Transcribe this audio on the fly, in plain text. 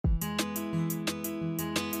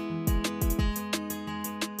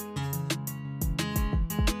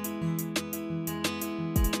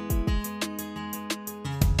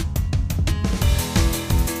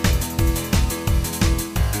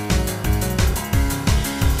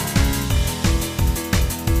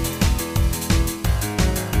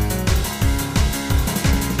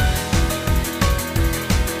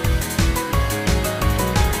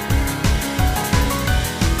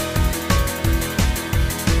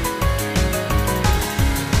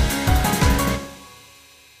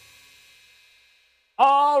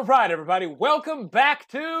All right, everybody, welcome back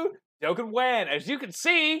to Dokkan Cringe. As you can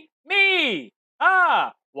see, me.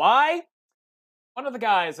 Why? One of the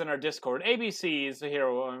guys in our Discord, ABC, is the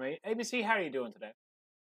hero of me. ABC, how are you doing today?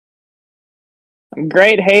 I'm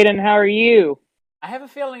great, Hayden. How are you? I have a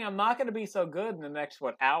feeling I'm not going to be so good in the next,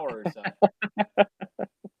 hour or so.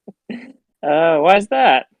 Why's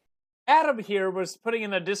that? Adam here was putting in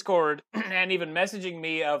the Discord and even messaging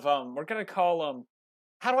me of, we're going to call,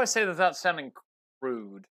 how do I say this without sounding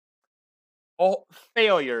rude? Oh,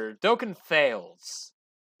 failure. Dokkan fails.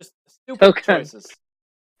 Just stupid choices.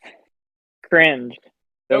 Cringe.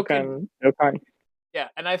 Dokkan. Dokkan. Yeah,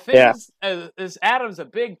 and I think as Adam's a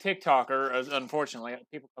big TikToker, as unfortunately,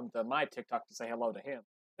 people come to my TikTok to say hello to him.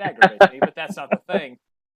 It aggravates me, but that's not the thing.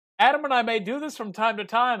 Adam and I may do this from time to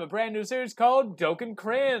time, a brand new series called Dokkan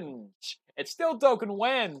Cringe. It's still Dokkan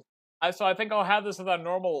When. So I think I'll have this with a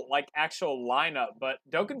normal, actual lineup, but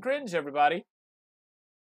Dokkan Cringe, everybody.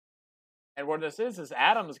 And what this is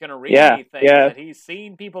Adam's going to read me things that he's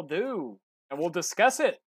seen people do, and we'll discuss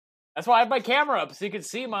it. That's why I have my camera up, so you can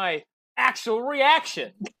see my actual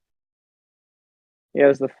reaction. Yeah,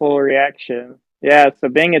 it's the full reaction. Yeah, so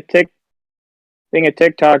being a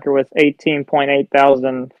TikToker with 18.8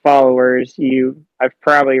 thousand followers, I've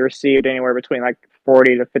probably received anywhere between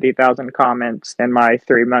 40 to 50,000 comments in my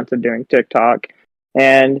 3 months of doing TikTok.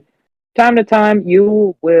 And time to time,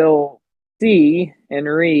 you will see and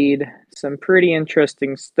read some pretty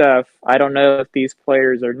interesting stuff. I don't know if these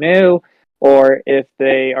players are new or if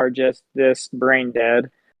they are just this brain dead,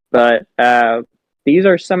 but these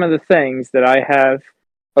are some of the things that I have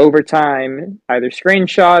over time either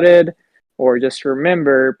screenshotted or just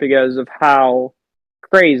remember because of how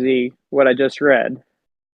crazy what I just read.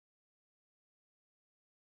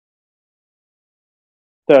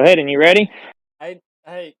 So, Hayden, you ready? I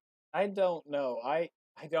don't know. I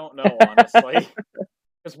don't know, honestly.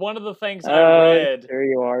 Because one of the things I read... There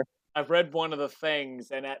you are. I've read one of the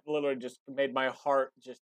things, and that literally just made my heart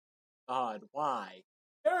just... God, why?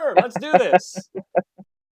 Sure, let's do this!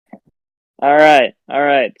 All right.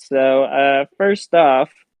 So, first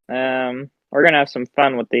off, we're going to have some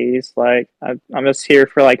fun with these. I'm just here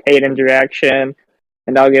for, Hayden's reaction,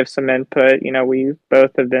 and I'll give some input. You know, we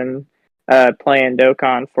both have been playing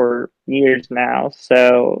Dokkan for years now,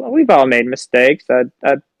 so we've all made mistakes. I'd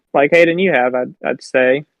like Hayden, you have. I'd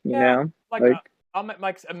say, you know,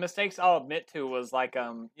 mistakes I'll admit to was how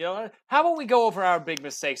about we go over our big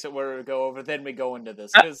mistakes that we're to go over, then we go into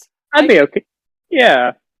this? Because I'd be okay.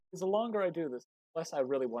 Yeah. Because the longer I do this, the less I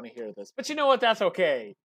really want to hear this. But you know what? That's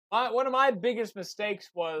okay. One of my biggest mistakes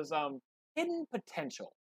was hidden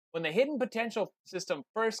potential. When the hidden potential system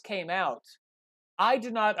first came out, I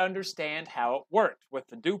did not understand how it worked with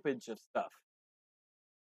the dupage of stuff.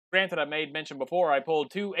 Granted, I made mention before, I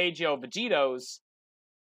pulled 2 AGL Vegetos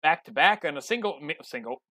back to back on a single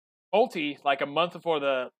multi a month before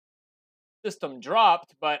the system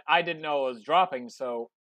dropped, but I didn't know it was dropping, so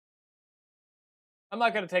I'm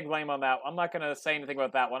not going to take blame on that. I'm not going to say anything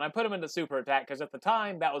about that one. I put him into super attack because at the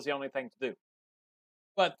time, that was the only thing to do.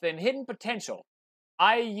 But then hidden potential.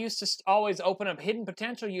 I used to always open up hidden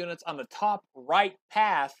potential units on the top right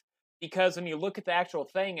path because when you look at the actual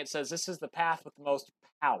thing, it says this is the path with the most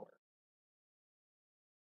power.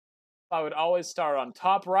 I would always start on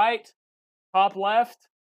top right, top left,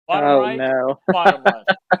 bottom right, bottom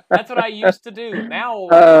left. That's what I used to do. Now,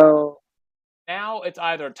 Now it's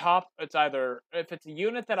either if it's a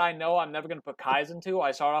unit that I know I'm never going to put Kais into,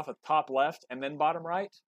 I start off at top left and then bottom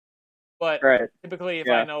right. But typically, if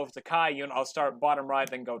I know if it's a Kai unit, I'll start bottom right,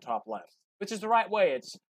 then go top left, which is the right way.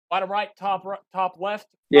 It's bottom right, top left, top right,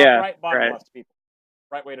 bottom left. People,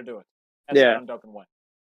 right way to do it. That's on Dokkan One.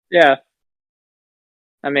 Yeah.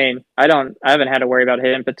 I mean, I haven't had to worry about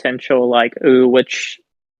hidden potential which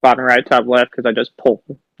bottom right, top left, because I just pull,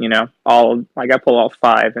 I pull all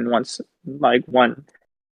 5 in one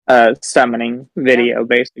summoning video,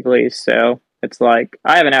 basically. So it's I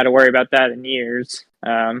haven't had to worry about that in years.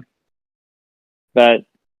 But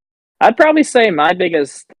I'd probably say my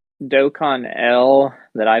biggest Dokkan L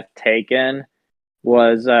that I've taken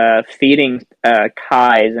was feeding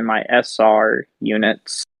Kais in my SR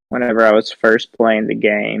units whenever I was first playing the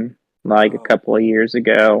game, a couple of years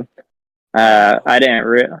ago. I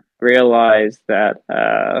didn't realize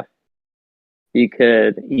that you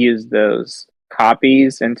could use those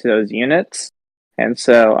copies into those units. And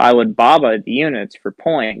so I would Baba the units for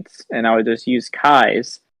points, and I would just use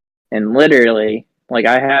Kais. And literally,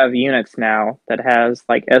 I have units now that has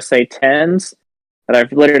SA10s that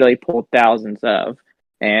I've literally pulled thousands of.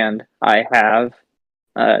 And I have,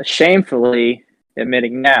 shamefully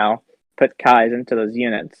admitting now, put Kais into those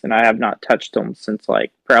units, and I have not touched them since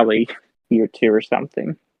like probably year 2 or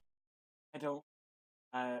something. I don't.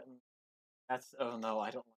 That's oh no,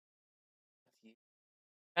 I don't.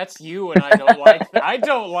 That's you, and I don't like. I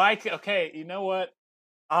don't like. Okay, you know what?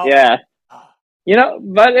 Yeah, Ah,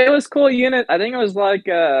 but it was cool unit. I think it was like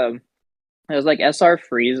SR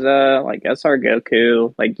Frieza, like SR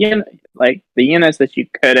Goku, like the units that you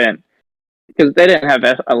couldn't, because they didn't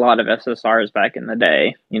have a lot of SSRs back in the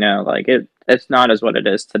day. Like it's not as what it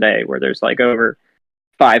is today, where there's like over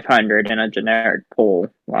 500 in a generic pool.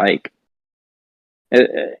 Like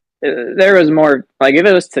there was more. Like if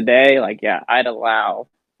it was today, like yeah, I'd allow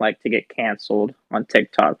like to get canceled on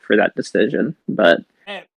TikTok for that decision. But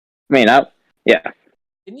man, I mean, yeah.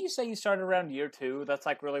 didn't you say you started around year 2? That's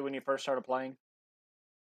like really when you first started playing.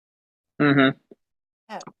 Mm-hmm.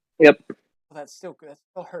 Yeah. Yep. Well, that still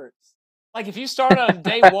hurts. Like if you start on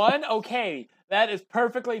day 1, okay, that is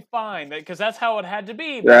perfectly fine because that's how it had to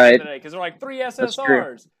be back in Right. the day. Because they're like 3 That's true.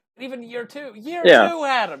 SSRs. Even year 2, Yeah.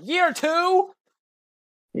 had them. Year 2.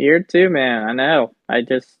 Year 2, man. I know. I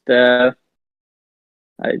just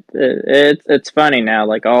it's funny now.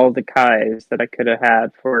 Like all the Kais that I could have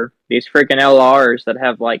had for these freaking LRs that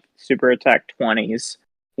have like super attack 20s,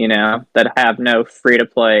 that have no free to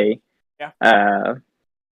play, Yeah.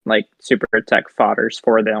 like super attack fodders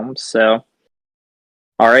for them. So,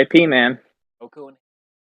 R.I.P. man. Goku and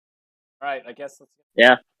all right, I guess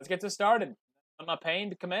Yeah. let's get this started. I'm not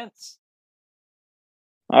paying to commence.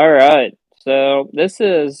 All right. So this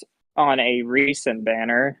is on a recent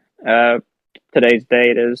banner. Today's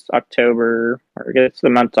date is October, or I guess the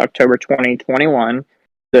month's October 2021.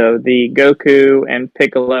 So the Goku and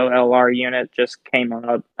Piccolo LR unit just came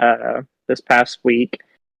out this past week,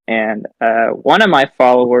 and one of my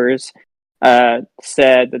followers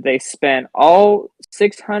said that they spent all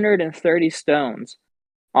 630 stones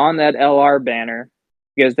on that LR banner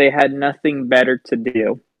because they had nothing better to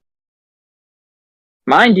do.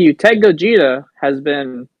 Mind you, Ted Gogeta has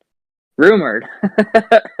been rumored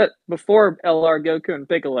before LR Goku and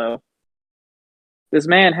Piccolo. This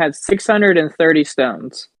man had 630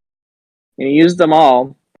 stones. And he used them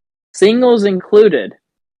all, singles included.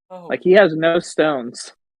 Oh, Like he has no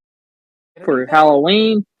stones for anything?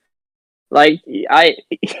 Halloween. Like I,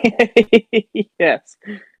 yes.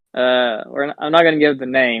 I'm not gonna give the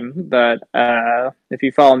name, but if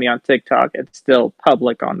you follow me on TikTok, it's still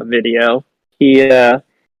public on the video. He had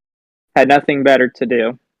nothing better to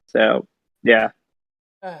do. So yeah.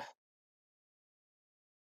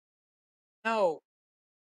 No,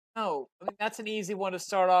 no. I mean, that's an easy one to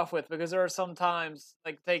start off with because there are some times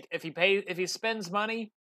like if he spends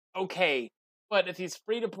money, okay. But if he's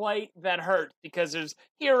free to play, that hurts because there's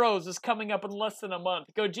Heroes is coming up in less than a month.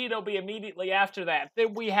 Gogeta will be immediately after that.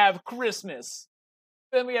 Then we have Christmas.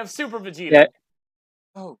 Then we have Super Vegeta. Yeah,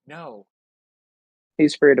 Oh no.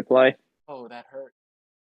 he's free to play. Oh, that hurt.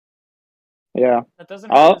 Yeah. That doesn't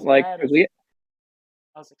hurt Oh, as like bad 'cause as we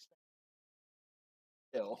I was expecting.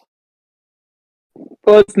 Still.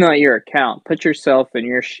 well, it's not your account. Put yourself in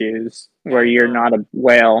your shoes where I you're know. not a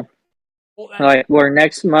whale. Well, that's Like where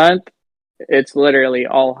next month it's literally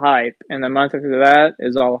all hype, and the month after that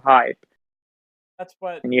is all hype. that's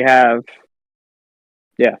what And you have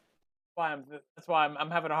yeah. that's why I'm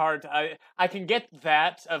having a hard. I can get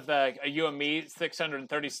that of the you and me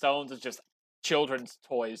 630 stones is just children's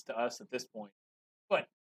toys to us at this point, but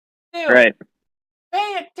still, Right.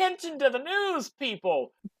 pay attention to the news,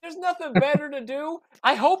 people. There's nothing better to do.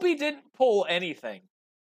 I hope he didn't pull anything.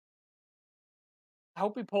 I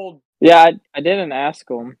hope he pulled Yeah, I didn't ask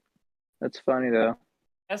him. That's funny though.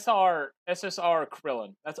 SSR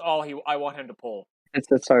Krillin. That's all I want him to pull.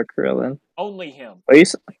 It's our Krillin. Only him. But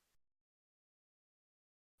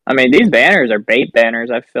I mean, these banners are bait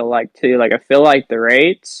banners. I feel like too. Like I feel like the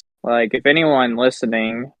rates. Like if anyone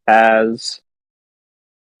listening has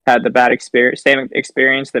had the bad experience, same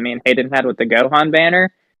experience that me and Hayden had with the Gohan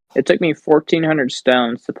banner, it took me 1,400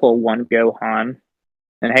 stones to pull one Gohan.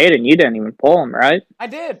 And Hayden, you didn't even pull him, right? I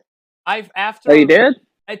did. Oh, you did?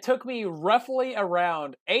 It took me roughly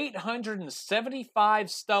around 875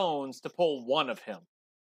 stones to pull one of him.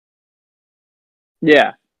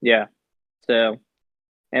 Yeah, yeah. So,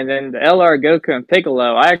 and then the LR Goku and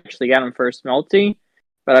Piccolo, I actually got him first multi,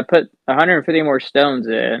 but I put 150 more stones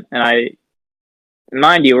in, and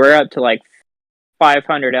mind you, we're up to like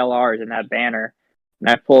 500 LRs in that banner, and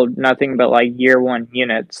I pulled nothing but like year 1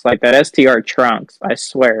 units. Like that STR Trunks, I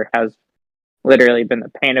swear, has literally been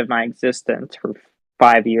the pain of my existence for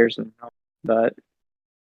 5 years now. But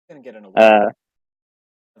He's gonna get an award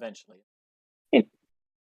eventually.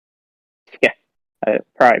 yeah,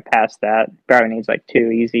 Probably past that. Probably needs like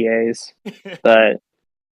 2 easy A's. But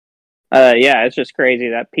yeah, it's just crazy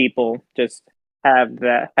that people just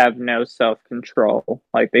have no self control.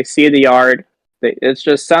 Like they see the art, it's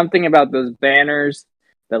just something about those banners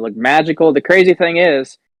that look magical. The crazy thing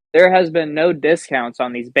is, there has been no discounts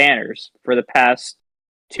on these banners for the past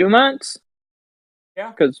 2 months.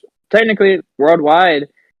 Yeah. Because technically, worldwide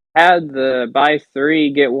had the buy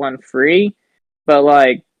 3 get 1 free, but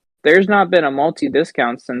like there's not been a multi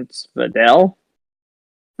discount since Videl,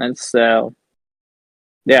 and so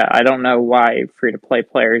yeah, I don't know why free to play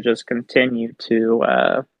players just continue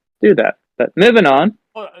to do that. But moving on,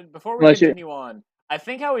 Well, before we unless you, continue on, I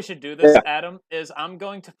think how we should do this, yeah, Adam, is I'm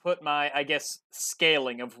going to put my, I guess,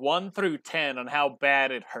 scaling of 1 through 10 on how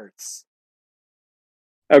bad it hurts.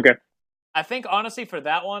 okay, I think, honestly, for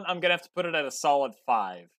that one, I'm going to have to put it at a solid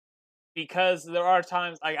 5. Because there are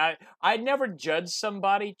times, I never judge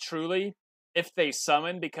somebody, truly, if they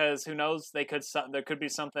summon, because who knows, there could be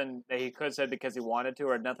something that he could have said because he wanted to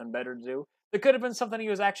or had nothing better to do. There could have been something he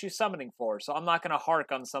was actually summoning for, so I'm not going to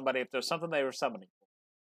hark on somebody if there's something they were summoning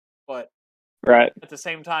for. But right, at the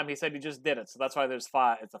same time, he said he just did it, so that's why there's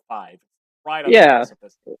 5. It's a 5, right on the yeah,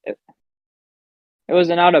 precipice. it was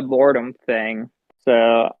an out of boredom thing.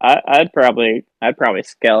 So I'd probably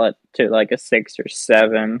scale it to like a 6 or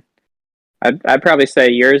 7. I'd probably say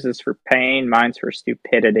yours is for pain, mine's for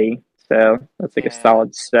stupidity. So that's like a Yeah,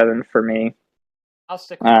 solid 7 for me. I'll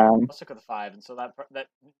stick with Um, the 5, and so that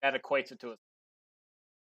equates it to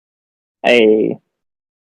a. a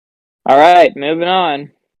all right, moving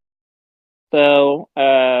on. So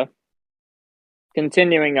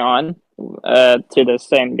continuing on to the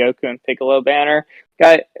same Goku and Piccolo banner,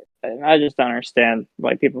 guy. I just don't understand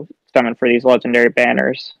why people summon for these legendary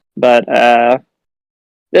banners. But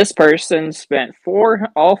this person spent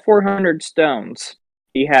all 400 stones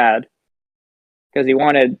he had because he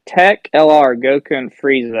wanted Tech, LR, Goku, and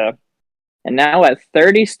Frieza. And now at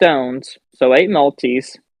 30 stones, so 8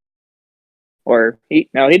 multis, or he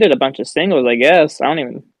did a bunch of singles, I guess. I don't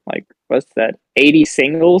even like what's that? 80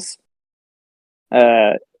 singles.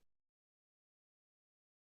 Uh,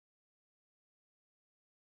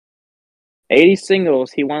 80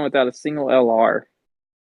 singles. He won without a single LR.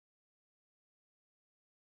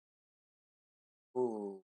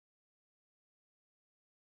 Ooh.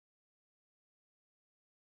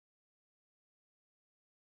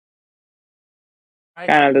 I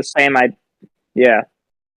Kind of think. the same. Yeah,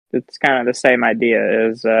 it's kind of the same idea.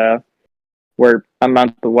 Is we're a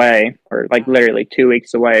month away, or like Yeah. literally 2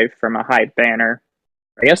 weeks away from a hype banner.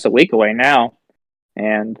 I guess a week away now,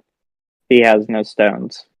 and he has no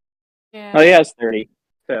stones. Oh, he Yeah. has 30.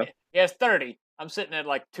 So Yeah, it's 30. I'm sitting at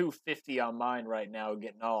like 250 on mine right now,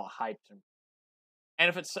 getting all hyped.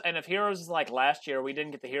 And if Heroes is like last year, we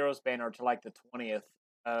didn't get the Heroes banner until like the 20th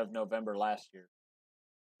of November last year.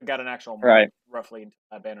 We got an actual month right, roughly until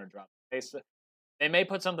that banner dropped. They may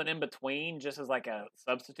put something in between just as like a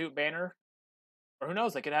substitute banner, or who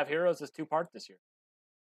knows? They could have Heroes as 2 part this year.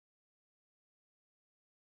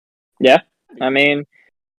 yeah. That'd be I fun. mean,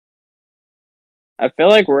 I feel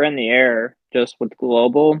like we're in the air just with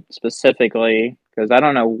global specifically because I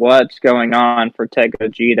don't know what's going on for Tech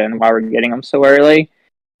Gogeta and why we're getting them so early.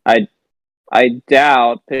 I I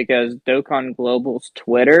doubt because Dokkan Global's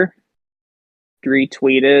Twitter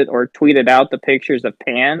retweeted or tweeted out the pictures of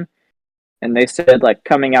Pan, and they said like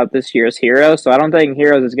coming out this year's Hero. So I don't think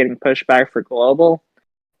Heroes is getting pushed back for Global.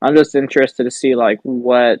 I'm just interested to see like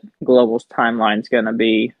what Global's timeline's gonna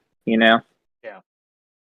be. You know? Yeah,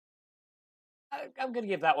 I'm gonna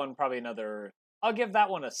give that one probably another. I'll give that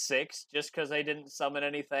one a 6 just because they didn't summon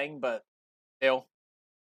anything, but still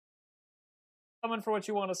summon for what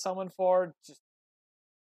you want to summon for. Just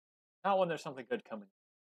not when there's something good coming.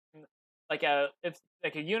 Like a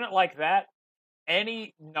unit like that,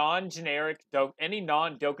 any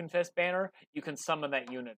non-Dokkanfest banner, you can summon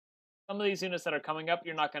that unit. Some of these units that are coming up,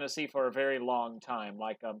 you're not going to see for a very long time,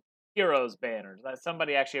 like Heroes banners. That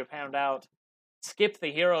somebody actually found out, skipped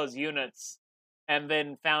the Heroes units, and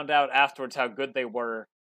then found out afterwards how good they were,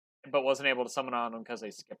 but wasn't able to summon on them because they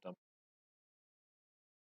skipped them.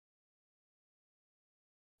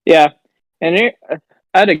 Yeah, and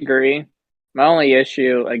I'd agree. My only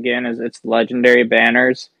issue again is it's legendary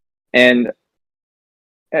banners, and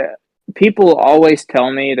uh, people always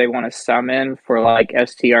tell me they want to summon for like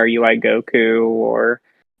STRUI Goku or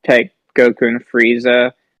take Goku and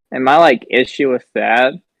Frieza, and my like issue with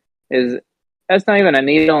that is that's not even a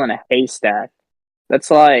needle in a haystack. That's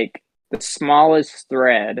like the smallest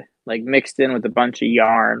thread, like mixed in with a bunch of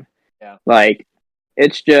yarn. Yeah. Like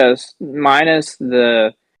it's just minus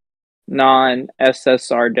the non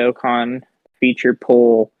SSR Dokkan feature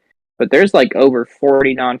pull, but there's like over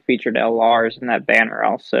 40 non-featured LRs in that banner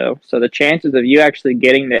also. So the chances of you actually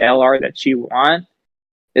getting the LR that you want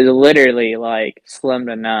is literally like slim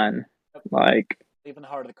to none. Like, believe in the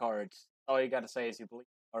heart of the cards. All you got to say is you believe in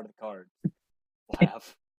the heart of the cards. We'll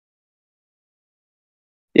have.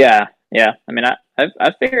 yeah. I mean,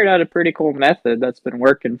 I figured out a pretty cool method that's been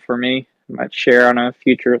working for me. I might share on a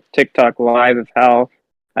future TikTok live of how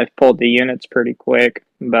I've pulled the units pretty quick,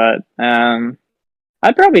 but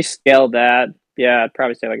I'd probably scale that. Yeah, I'd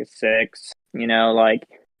probably say like a 6. You know, like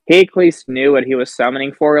he at least knew what he was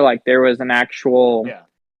summoning for. Like there was an actual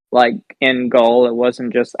like end goal. It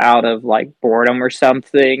wasn't just out of like boredom or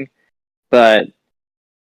something. But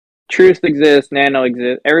truth exists, nano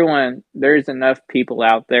exists. Everyone, there's enough people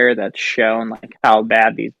out there that's shown like how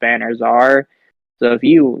bad these banners are. So if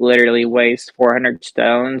you literally waste 400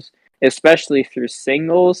 stones, especially through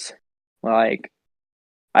singles, like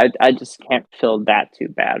I just can't feel that too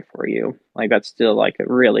bad for you. Like that's still like a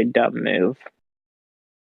really dumb move.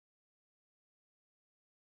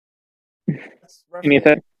 That's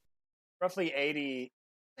Anything? roughly 80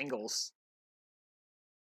 singles.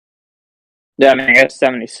 Yeah, I mean I guess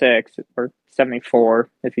 76 or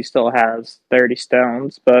 74 if he still has 30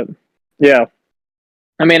 stones. But yeah.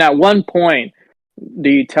 I mean at one point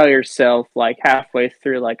do you tell yourself like halfway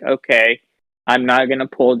through like, okay, I'm not gonna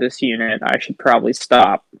pull this unit. I should probably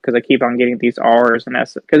stop because I keep on getting these R's and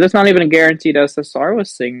S because it's not even a guaranteed SSR with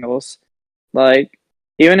singles. Like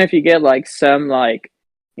even if you get like some like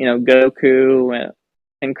Goku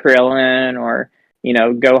and Krillin or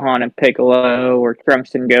Gohan and Piccolo or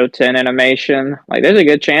Trunks and Goten animation, like there's a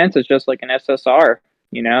good chance it's just like an SSR.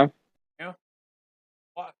 You know. Yeah.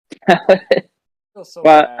 What? I feel so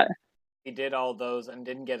But bad. He did all those and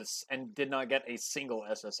did not get a single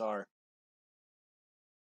SSR.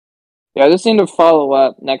 yeah, I just need to follow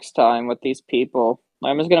up next time with these people.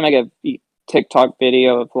 I'm just gonna make a TikTok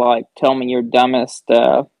video of like, tell me your dumbest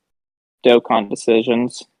Dokkan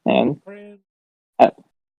decisions, and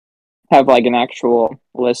have like an actual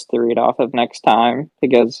list to read off of next time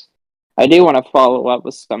because I do want to follow up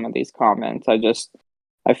with some of these comments.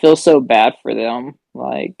 I feel so bad for them.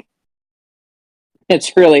 Like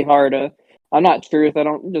it's really hard to. I'm not truth. I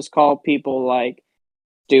don't just call people like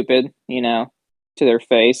stupid, to their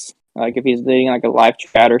face. Like if he's leading like a live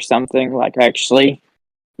chat or something, like actually,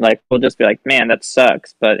 like we'll just be like, man, that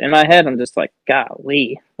sucks. But in my head, I'm just like,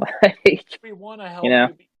 golly, like We want to you help know,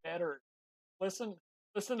 you be better. Listen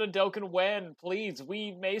to Dokkan Wen, please.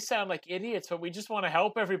 We may sound like idiots, but we just want to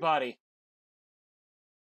help everybody.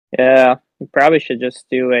 yeah, we probably should just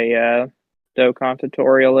do a Dokkan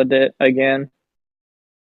tutorial again.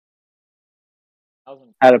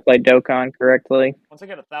 How to play Dokkan correctly. Once I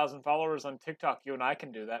get 1,000 followers on TikTok, you and I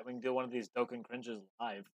can do that. We can do one of these Dokkan Cringes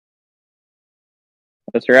live.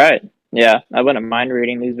 That's right. Yeah, I wouldn't mind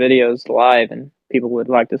reading these videos live, and people would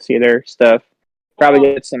like to see their stuff.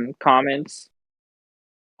 Probably get some comments.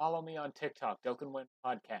 Follow me on TikTok, Dokkan Wen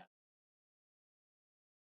Podcast.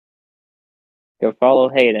 Go follow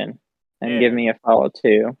Hayden and give me a follow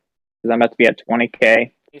too, because I'm about to be at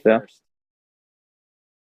 20K. So.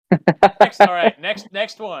 All right,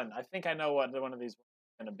 next one. I think I know what one of these is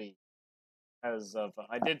going to be. As of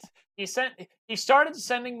he started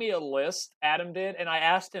sending me a list. Adam did, and I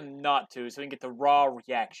asked him not to, so we can get the raw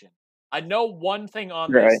reaction. I know one thing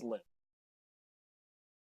on this list.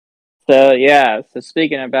 So yeah, so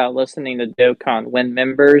speaking about listening to Dokkan Wen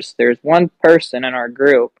members, there's one person in our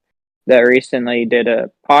group that recently did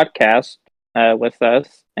a podcast with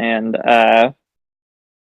us, and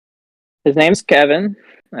his name's Kevin.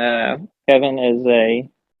 Kevin is a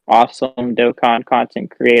awesome Dokkan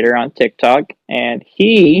content creator on TikTok, and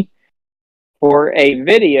he, for a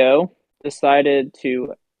video, decided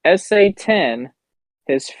to SA10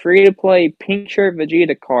 his free-to-play pink shirt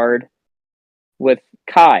Vegeta card with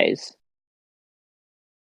Kai's.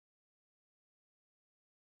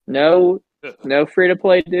 No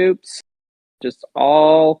free-to-play dupes, just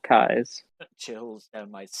all Kai's. Chills down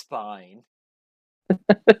my spine.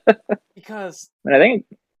 Because I think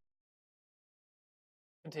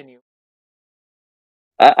continue.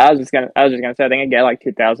 I was just gonna say I think I got like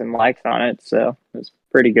 2,000 likes on it, so it was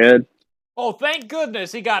pretty good. Oh, thank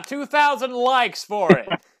goodness he got 2,000 likes for it.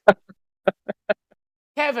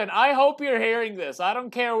 Kevin, I hope you're hearing this. I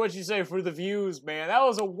don't care what you say for the views, man. That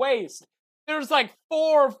was a waste. There's like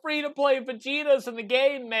 4 free-to-play Vegetas in the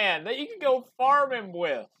game, man, that you can go farm him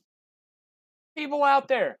with. People out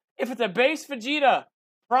there, if it's a base Vegeta,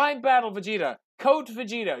 Prime Battle Vegeta, Coach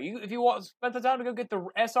Vegeta, if you want spend the time to go get the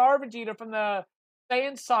SR Vegeta from the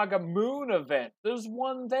Saiyan Saga Moon event, there's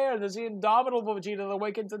one there. There's the Indomitable Vegeta that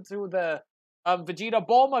awakens into the Vegeta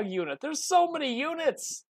Bulma unit. There's so many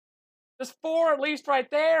units. There's 4 at least right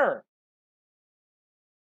there.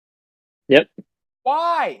 Yep.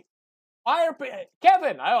 Why? Why are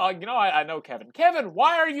Kevin? I know Kevin. Kevin,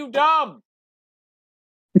 why are you dumb?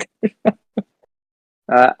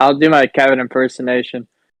 I'll do my Kevin impersonation.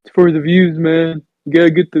 It's for the views, man. You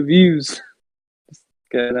gotta get the views. Just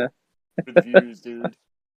gotta. For the views, dude.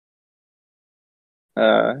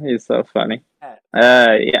 He's so funny.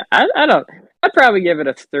 Yeah, I don't. I'd probably give it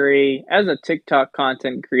a 3. As a TikTok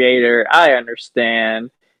content creator, I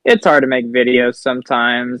understand it's hard to make videos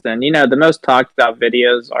sometimes, and the most talked about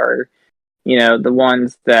videos are,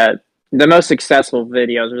 the most successful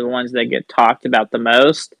videos are the ones that get talked about the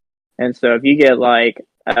most. And so if you get like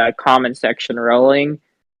a comment section rolling,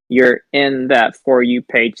 you're in that For You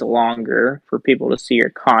page longer for people to see your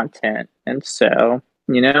content. And so,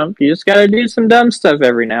 you just got to do some dumb stuff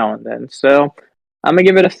every now and then. So I'm going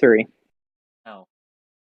to give it a 3. No.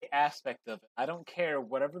 The aspect of it. I don't care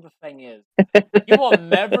whatever the thing is. You will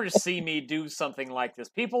never see me do something like this.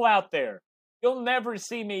 People out there, you'll never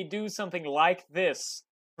see me do something like this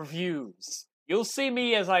for views. You'll see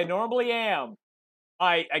me as I normally am.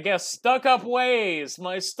 I guess stuck up ways.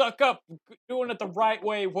 My stuck up doing it the right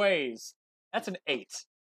ways. That's an 8.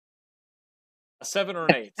 A 7 or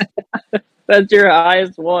an 8. That's your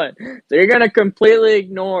highest one. So you're going to completely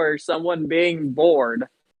ignore someone being bored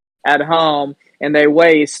at home and they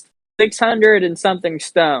waste 600 and something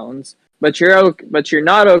stones, but you're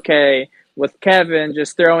not okay with Kevin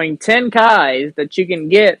just throwing 10 Kais that you can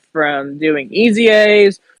get from doing easy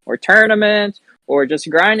A's or tournaments or just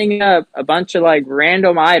grinding up a bunch of like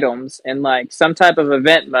random items in like some type of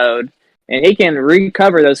event mode, and he can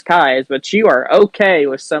recover those Kais, but you are okay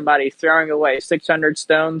with somebody throwing away 600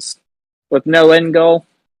 stones with no end goal?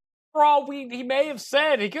 For all he may have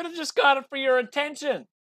said, he could have just got it for your attention.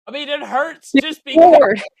 I mean, it hurts just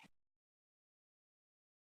because.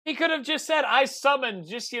 He could have just said, I summoned,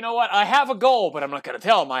 just, you know what, I have a goal, but I'm not going to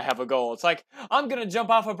tell him I have a goal. It's like, I'm going to jump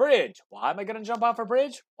off a bridge. Why am I going to jump off a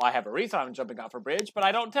bridge? Well, I have a reason I'm jumping off a bridge, but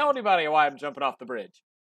I don't tell anybody why I'm jumping off the bridge.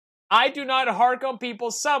 I do not hark on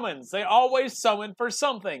people's summons. They always summon for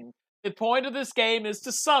something. The point of this game is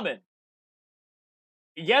to summon.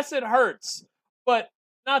 Yes, it hurts, but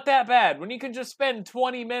not that bad. When you can just spend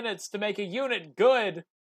 20 minutes to make a unit good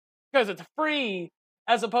because it's free,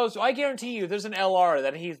 as opposed to, I guarantee you, there's an LR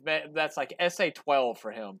that's like SA12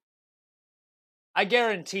 for him. I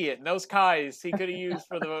guarantee it. And those Kais he could have used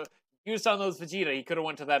on those Vegeta, he could have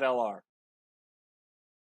went to that LR.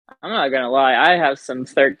 I'm not gonna lie, I have some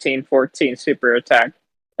 13, 14 super attack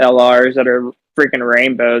LRs that are freaking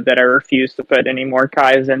rainbow that I refuse to put any more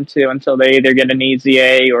Kais into until they either get an easy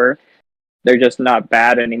A or they're just not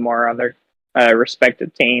bad anymore on their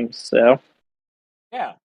respective teams. So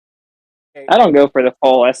yeah. I don't go for the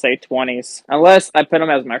full SA20s. Unless I put them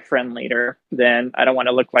as my friend leader, then I don't want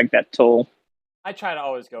to look like that tool. I try to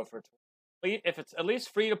always go for 20. If it's at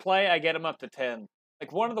least free to play, I get them up to 10.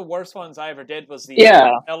 Like, one of the worst ones I ever did was the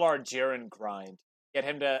LR Jiren grind. Get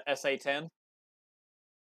him to SA10.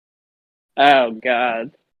 Oh,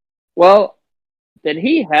 God. Well, did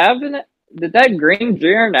that green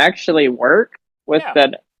Jiren actually work with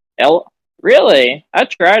that Really? I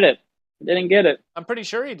tried it. Didn't get it. I'm pretty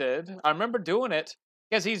sure he did. I remember doing it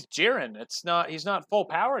because he's Jiren. He's not full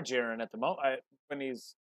power Jiren at the moment. When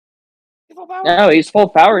he's full power. No, he's full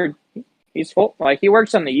powered. He's full. Like, he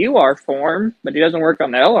works on the UR form, but he doesn't work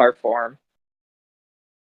on the LR form.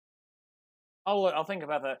 I'll think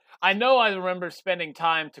about that. I know I remember spending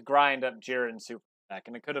time to grind up Jiren Super Attack,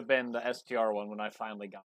 and it could have been the STR one when I finally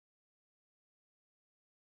got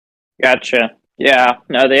it. Gotcha. Yeah.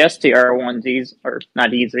 No, the STR one's easy, or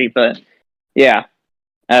not easy, but yeah.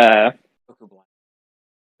 Goku Black.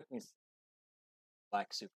 Took me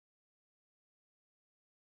Black Super.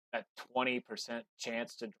 That 20%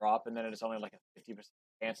 chance to drop, and then it's only like a 50%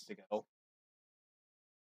 chance to go.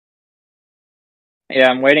 Yeah,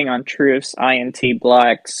 I'm waiting on Truth's INT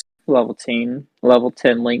Black's level 10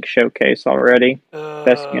 Link showcase already.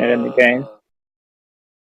 Best unit in the game.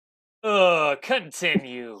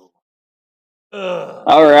 Continue.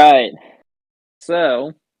 Alright.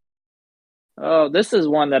 So, this is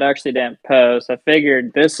one that I actually didn't post. I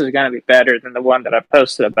figured this is going to be better than the one that I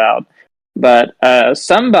posted about. But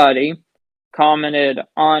somebody commented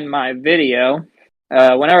on my video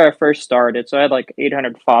whenever I first started. So I had like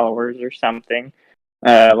 800 followers or something,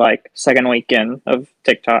 like second weekend of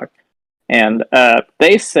TikTok. And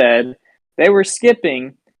they said they were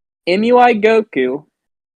skipping MUI Goku,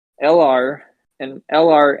 LR, and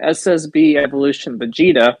LR SSB Evolution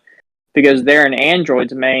Vegeta because they're an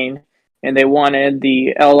Android's main and they wanted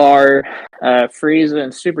the LR, Frieza,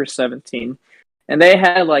 and Super 17. And they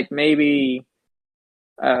had like maybe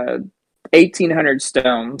 1,800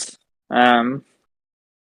 stones.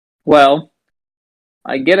 Well,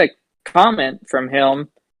 I get a comment from him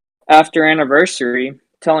after anniversary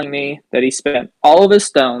telling me that he spent all of his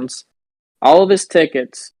stones, all of his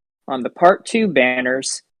tickets on the Part 2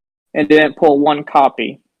 banners and didn't pull one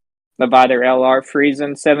copy of either LR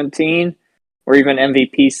Friesen 17 or even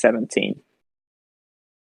MVP 17.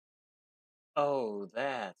 Oh,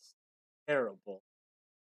 that's terrible.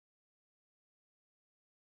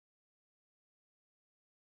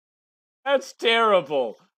 That's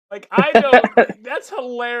terrible. Like, I don't. That's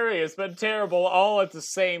hilarious, but terrible all at the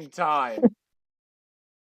same time.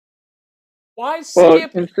 Why Well,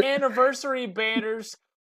 skip anniversary banners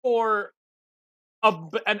for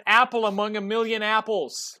an apple among a million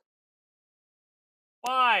apples?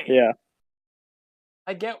 Why? yeah.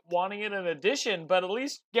 I get wanting it in addition, but at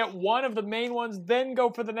least get one of the main ones, then go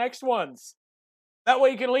for the next ones. That way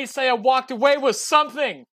you can at least say I walked away with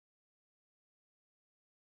something.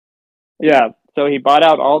 Yeah, so he bought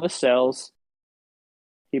out all the cells.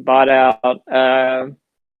 He bought out the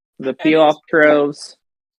And peel off troves.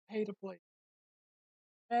 pay to play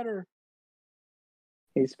better.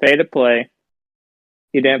 He's pay to play.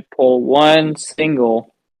 He didn't pull one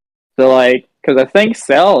single. So, like, because I think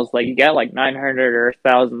cells, like, you got like 900 or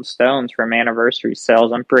 1,000 stones from anniversary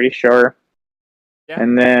sales, I'm pretty sure. Yeah.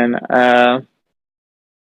 And then,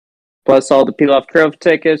 plus all the peel off trove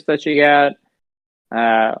tickets that you got.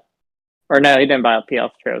 Or no, he didn't buy a peel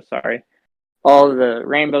off trove, sorry. All of the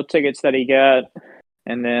rainbow tickets that he got,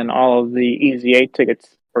 and then all of the Easy 8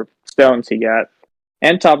 tickets or stones he got,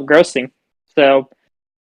 and top grossing. So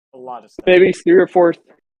A lot of stuff. maybe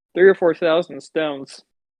 3,000 stones.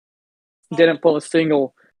 Didn't pull a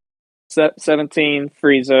single 17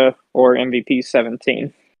 Frieza or MVP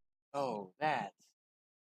 17. Oh,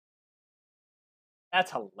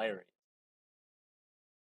 that's hilarious.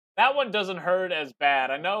 That one doesn't hurt as bad.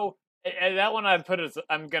 I know that one I'd put as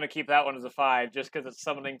I'm gonna keep that one as a 5 just because it's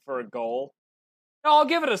summoning for a goal. No, I'll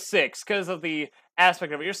give it a 6 because of the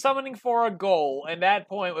aspect of it. You're summoning for a goal, and that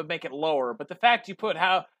point would make it lower. But the fact you put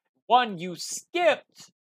how one you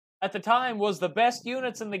skipped at the time was the best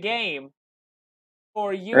units in the game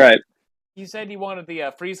for you. Right. You said you wanted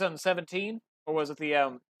the Frieza 17, or was it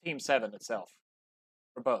the Team 7 itself?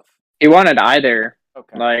 Or both? He wanted either.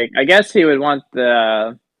 Okay. Like, I guess he would want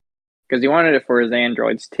the, because he wanted it for his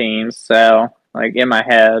androids team. So, like, in my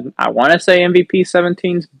head, I want to say MVP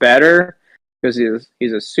 17's better because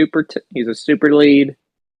he's a super lead,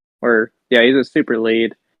 or yeah, he's a super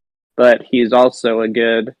lead, but he's also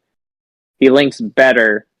he links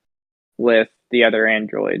better with the other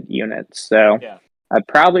android units. So Yeah. I'd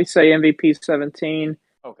probably say MVP 17.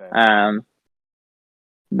 Okay.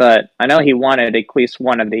 But I know he wanted at least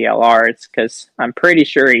one of the LRs because I'm pretty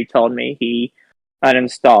sure he told me he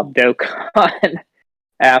uninstalled Dokkan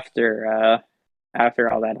after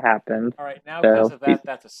all that happened. All right, now So, because of that,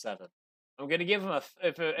 that's a 7. I'm gonna give him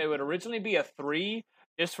if it would originally be a 3,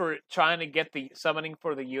 just for trying to get the summoning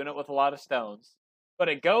for the unit with a lot of stones. But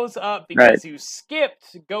it goes up because you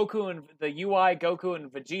skipped Goku and the UI Goku and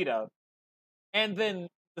Vegeta, and then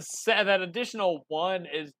that additional 1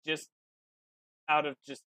 is just out of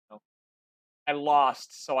just I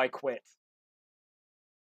lost, so I quit.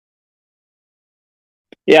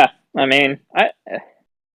 Yeah, I mean,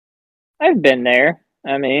 I've been there.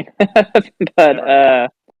 I mean, but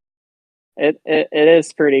it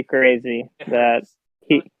is pretty crazy that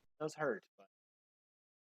he does hurt. But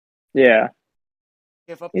yeah,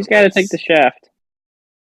 give up. He's got to take the shaft.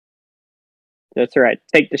 That's right.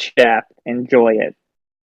 Take the shaft. Enjoy it.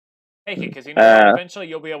 Take it, because you know eventually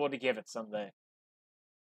you'll be able to give it someday.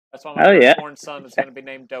 That's why my firstborn son is going to be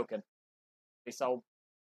named Dokkan. So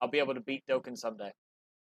I'll be able to beat Dokkan someday.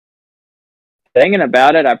 Thinking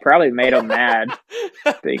about it, I probably made him mad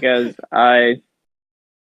because I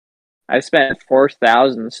spent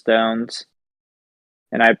 4,000 stones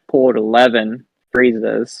and I pulled 11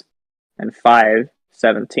 Friezas and 5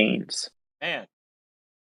 17s. Man.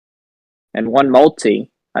 And one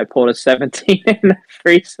multi. I pulled a 17 in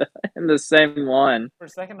Frieza in the same one. For a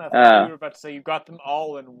second, I thought you were about to say you got them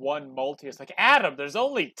all in one multi. It's like, Adam, there's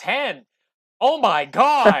only 10. Oh my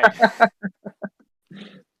god!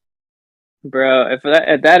 Bro, if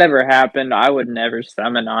that ever happened, I would never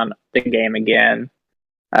summon on the game again.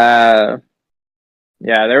 Yeah,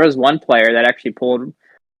 there was one player that actually pulled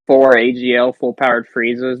 4 AGL full-powered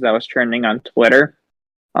Friezas that was trending on Twitter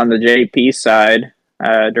on the JP side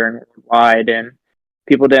during Worldwide, and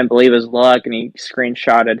people didn't believe his luck, and he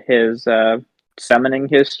screenshotted his summoning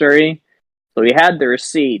history, So he had the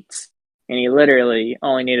receipts, and he literally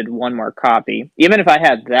only needed one more copy. Even if I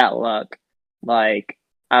had that luck, like,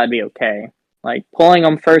 I'd be okay. Like, pulling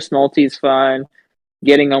them first multi is fun.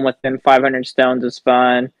 Getting them within 500 stones is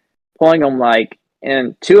fun. Pulling them, like,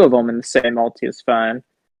 in two of them in the same multi is fun.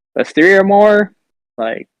 But three or more,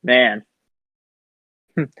 like, man,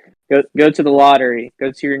 go to the lottery.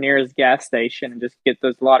 Go to your nearest gas station and just get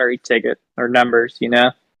those lottery ticket or numbers, you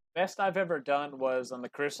know? Best I've ever done was on the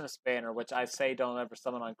Christmas banner, which I say don't ever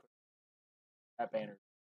summon on that banner.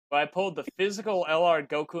 But I pulled the physical LR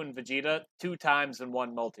Goku and Vegeta 2 times in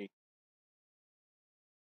one multi.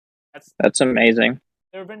 That's amazing.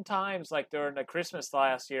 There have been times, like during the Christmas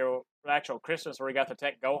last year, actual Christmas, where we got the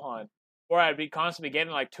Tech Gohan, where I'd be constantly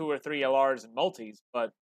getting like 2 or 3 LRs and multis,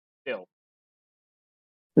 but still.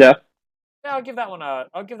 Yeah. Yeah, I'll give that one a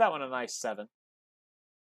nice 7.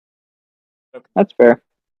 Okay. That's fair.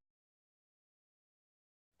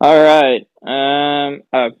 All right.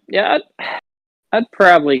 Yeah, I'd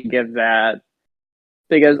probably give that,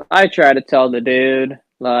 because I try to tell the dude,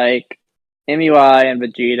 like, MUI and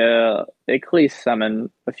Vegeta at least summon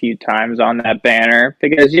a few times on that banner,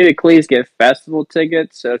 because you'd at least get festival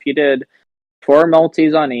tickets. So if you did 4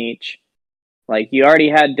 multis on each, like, you already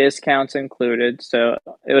had discounts included, so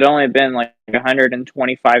it would only have been like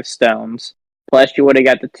 125 stones. Plus, you would have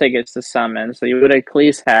got the tickets to summon, so you would have at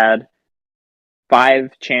least had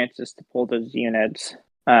 5 chances to pull those units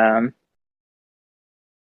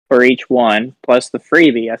for each one, plus the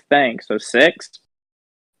freebie, I think. So 6.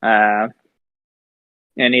 And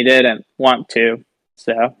he didn't want to,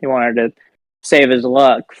 so he wanted to save his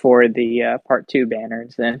luck for the part 2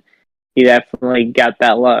 banners, and he definitely got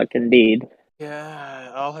that luck, indeed.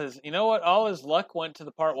 Yeah, all his luck went to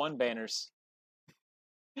the part 1 banners.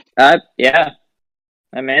 Yeah.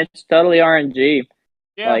 I mean, it's totally RNG.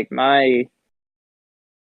 Yeah. Like, I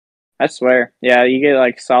swear, yeah, you get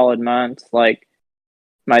like solid months. Like,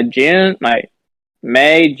 my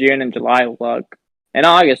May, June, and July luck, and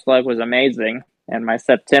August luck was amazing, and my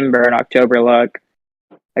September and October luck,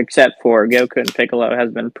 except for Goku and Piccolo,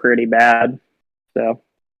 has been pretty bad. So,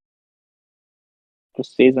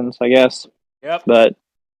 just seasons, I guess. Yep. But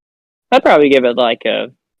I'd probably give it like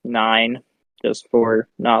a 9, just for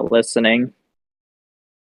not listening.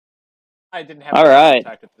 I didn't have all right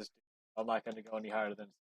contact with this dude. I'm not going to go any higher than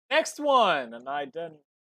next one, and I didn't.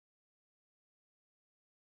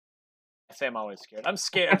 I say I'm always scared. I'm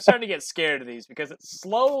scared. I'm starting to get scared of these because it's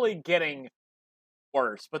slowly getting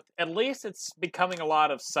worse, but at least it's becoming a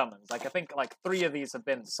lot of summons. Like, I think like 3 of these have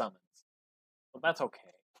been summons. But that's okay.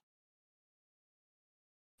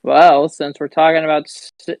 Well, since we're talking about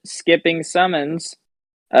skipping summons,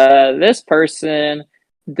 this person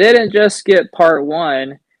didn't just skip part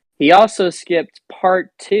 1, he also skipped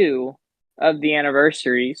part 2 of the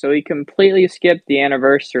anniversary. So he completely skipped the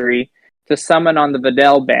anniversary to summon on the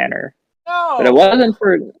Videl banner. No! But it wasn't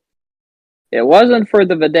for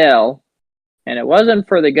the Videl, and it wasn't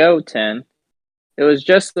for the Goten. It was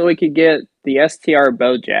just so we could get the STR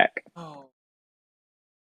Bojack. Oh.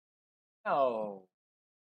 No.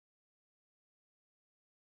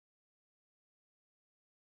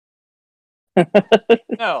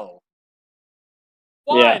 No.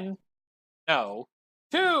 1, yeah. No.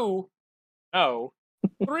 2, no.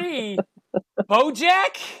 3,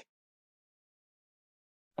 Bojack?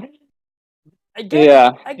 I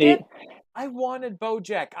wanted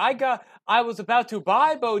Bojack. I was about to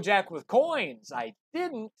buy Bojack with coins. I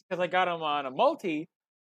didn't, because I got him on a multi,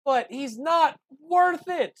 but he's not worth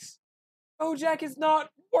it. Bojack is not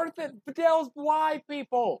worth it. Fidel's why,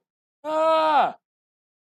 people?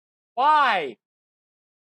 Why?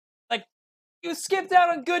 Like, you skipped out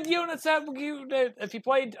on good units that if you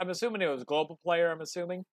played, I'm assuming it was a global player, I'm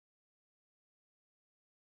assuming.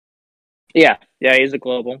 Yeah, he's a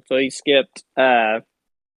global. So he skipped the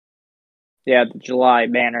July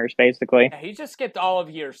banners, basically. Yeah, he just skipped all of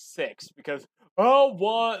year 6 because I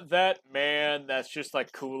want that man that's just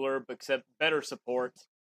like cooler, but except better support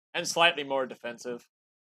and slightly more defensive.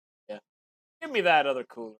 Yeah. Give me that other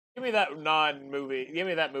cooler. Give me that non-movie. Give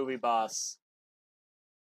me that movie boss.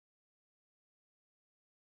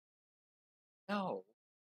 No.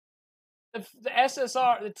 The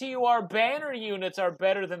SSR, the TUR banner units are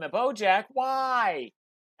better than the Bojack. Why?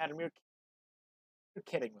 Adam, you're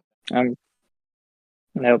kidding with me.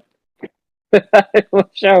 Nope. I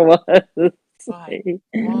wish I was. Why?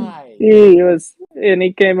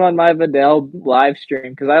 He came on my Videl live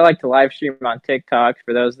stream, because I like to live stream on TikTok,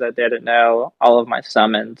 for those that didn't know, all of my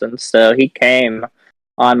summons, and so he came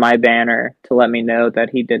on my banner to let me know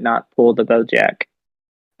that he did not pull the Bojack.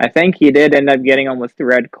 I think he did end up getting them with the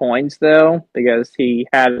red coins though, because he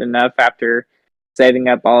had enough after saving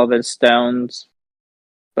up all of his stones.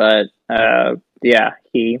 But yeah,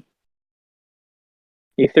 he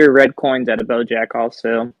threw red coins at a Bojack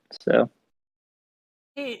also. So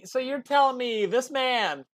So you're telling me this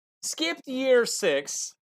man skipped year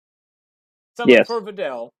 6, summoned yes, for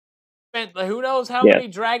Videl, spent who knows how yes, many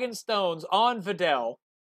dragon stones on Videl,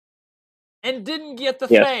 and didn't get the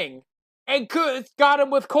yes, thing, and got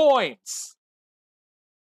him with coins.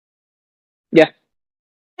 yeah.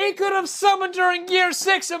 He could have summoned during year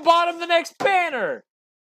 6 and bought him the next banner.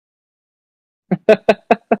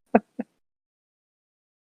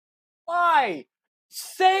 Why?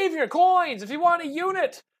 Save your coins. If you want a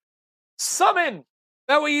unit, summon.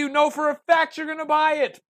 That way you know for a fact you're going to buy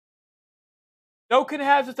it. Dokkan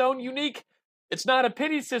has its own unique, it's not a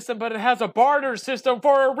pity system, but it has a barter system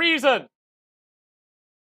for a reason.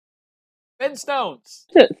 Spend stones.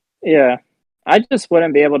 Yeah. I just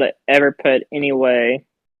wouldn't be able to ever put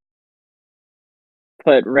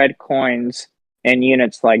red coins in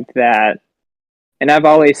units like that. And I've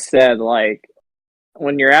always said, like,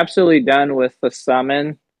 when you're absolutely done with the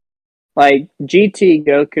summon, like GT,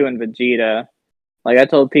 Goku, and Vegeta, like I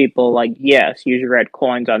told people, like, yes, use your red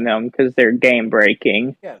coins on them because they're game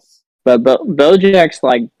breaking. Yes. But Bojack's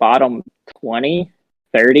like bottom 20,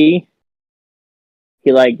 30.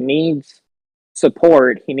 He like needs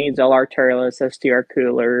support. He needs LR Turles, STR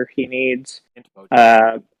Cooler. He needs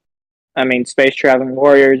space traveling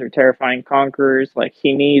warriors or terrifying conquerors. Like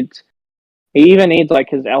he even needs like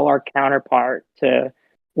his LR counterpart to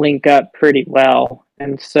link up pretty well.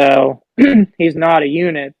 And so he's not a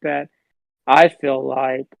unit that I feel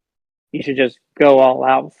like you should just go all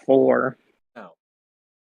out for. No.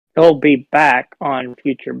 He'll be back on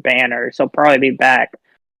future banners. He'll probably be back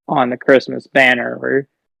on the Christmas banner or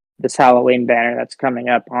this Halloween banner that's coming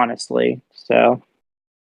up, honestly. So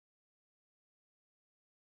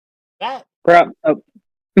That oh,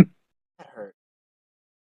 hurt.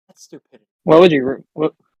 That's stupidity. what would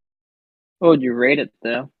you rate it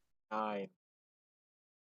though? 9.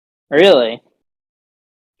 Really?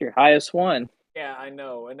 Your highest one? Yeah, I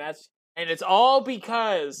know. And it's all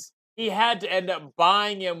because he had to end up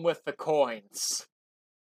buying him with the coins.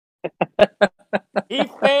 He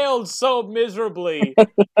failed so miserably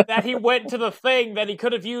that he went to the thing that he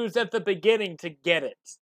could have used at the beginning to get it.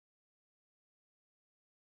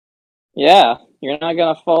 Yeah, you're not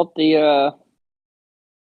gonna fault the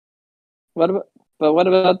what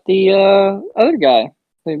about the other guy?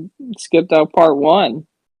 They skipped out part one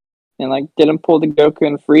and like didn't pull the Goku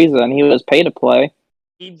and Frieza, and he was pay to play.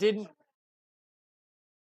 He didn't.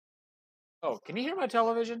 Oh, can you hear my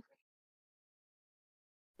television?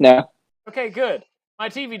 No. Okay, good. My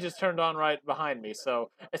TV just turned on right behind me,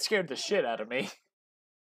 so it scared the shit out of me.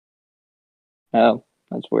 Oh,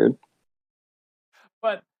 that's weird.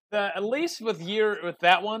 But at least with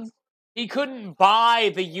that one, he couldn't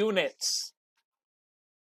buy the units.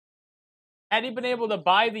 Had he been able to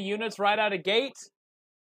buy the units right out of gate,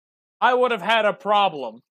 I would have had a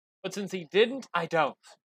problem. But since he didn't, I don't.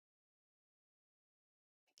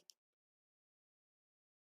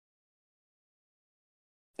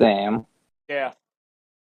 Damn. Yeah.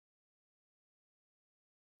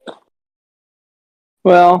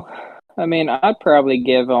 Well, I mean, I'd probably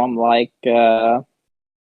give him like 6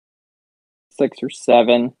 or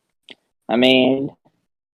 7. I mean,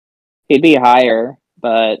 he'd be higher,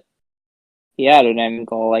 but he had an end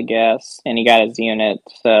goal, I guess, and he got his unit,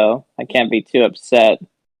 so I can't be too upset.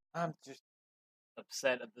 I'm just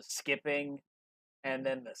upset at the skipping and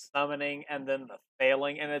then the summoning and then the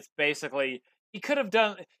failing. And it's basically, he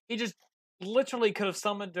just literally could have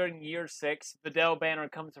summoned during year 6. The Dell banner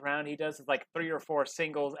comes around, he does like 3 or 4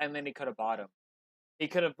 singles, and then he could have bought him. He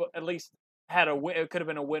could have at least it could have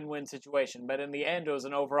been a win-win situation, but in the end it was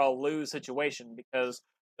an overall lose situation because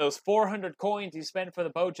those 400 coins he spent for the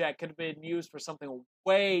Bojack could have been used for something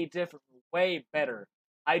way different, way better.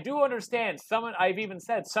 I do understand summon. I've even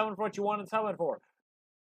said summon for what you want to summon for.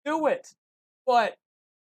 Do it, but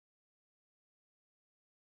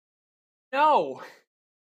no.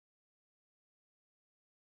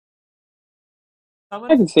 I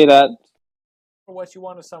Summon can see that. for what you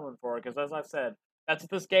want to summon for, because as I've said, that's what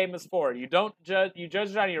this game is for. You don't judge. You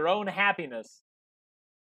judge it on your own happiness,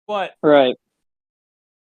 but Right.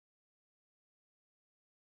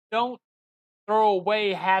 don't throw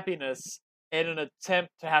away happiness in an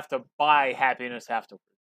attempt to have to buy happiness afterwards.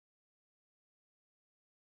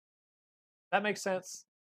 That makes sense.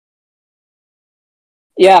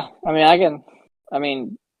 Yeah, I mean, I can. I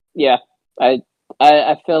mean, yeah, I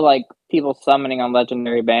I feel like people summoning on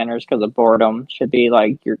legendary banners because of boredom should be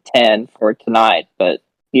like your 10 for tonight, but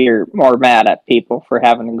you're more mad at people for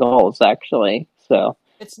having goals, actually. So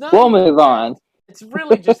It's not we'll even move that. on. It's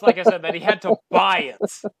really just like I said that he had to buy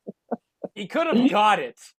it. He could have got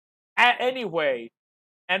it anyway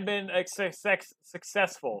and been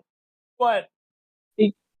successful, but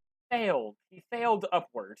He, failed. He failed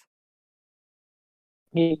upward.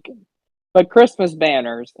 he, but Christmas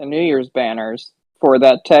banners and New Year's banners for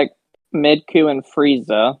that tech Midku and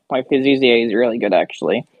Frieza, like his EZA is really good,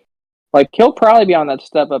 actually. Like, he'll probably be on that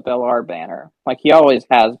step up LR banner, like he always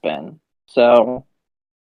has been. So,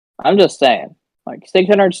 I'm just saying, like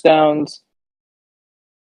 600 stones,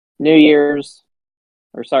 New Year's,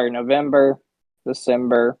 or sorry, November,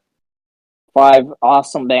 December, 5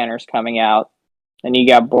 awesome banners coming out, and you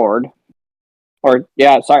got bored. Or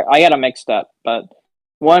yeah, sorry, I got them mixed up. But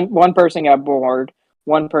one person got bored.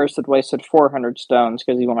 One person wasted 400 stones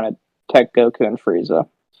because he wanted Tech Goku and Frieza.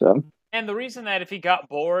 So And the reason that if he got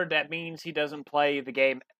bored, that means he doesn't play the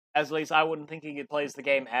game. At least I wouldn't think he plays the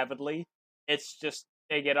game avidly. It's just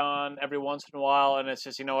they get on every once in a while, and it's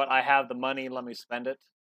just you know what, I have the money, let me spend it.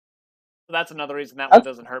 So that's another reason that one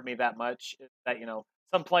doesn't hurt me that much. Is that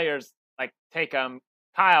some players like take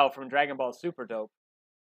Kyle from Dragon Ball Super Dope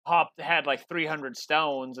had like 300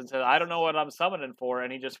 stones and said I don't know what I'm summoning for,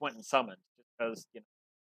 and he just went and summoned because he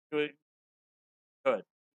could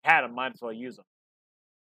had him, might as well use them.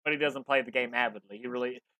 But he doesn't play the game avidly.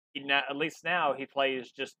 At least now he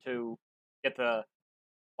plays just to get the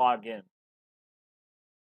log in.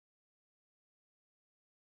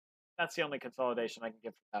 That's the only consolidation I can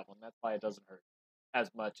give for that one. That's why it doesn't hurt as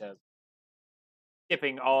much as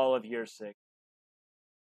skipping all of year 6.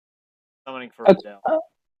 Summoning for Fidel.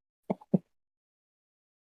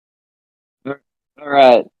 All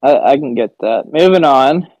right, I can get that. Moving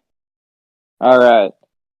on. All right.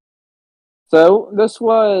 So this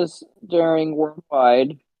was during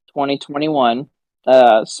Worldwide 2021.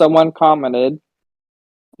 Someone commented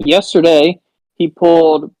yesterday he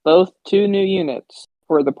pulled both 2 new units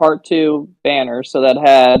for the Part 2 banner, so that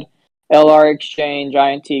had LR Exchange,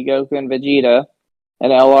 INT, Goku, and Vegeta,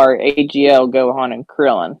 and LR AGL, Gohan, and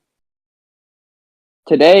Krillin.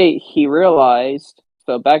 Today he realized,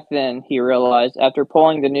 so back then he realized after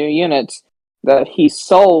pulling the new units that he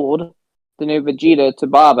sold the new Vegeta to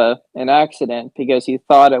Baba in accident because he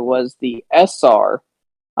thought it was the SR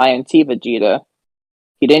INT Vegeta.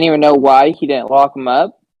 He didn't even know why he didn't lock him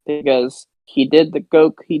up because he did the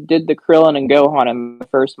Krillin and Gohan in the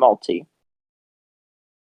first multi.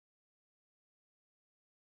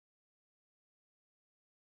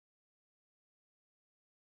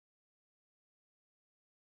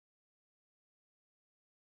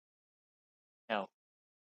 No.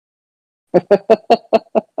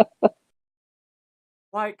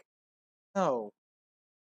 Like, no.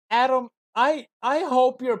 Adam, I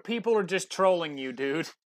hope your people are just trolling you, dude.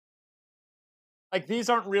 Like, these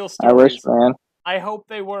aren't real I wish, stories. man. I hope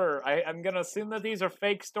they were. I'm gonna assume that these are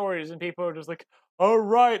fake stories, and people are just like, "All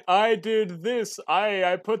right, I did this.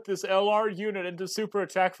 I put this LR unit into super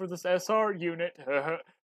attack for this SR unit."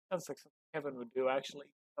 Sounds like something Kevin would do, actually.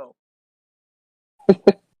 Oh,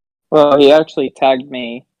 Well, he actually tagged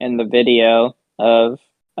me in the video of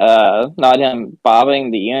not him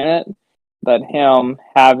bobbing the unit, but him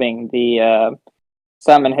having the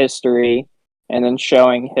summon history and then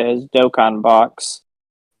showing his Dokkan box,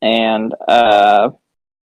 and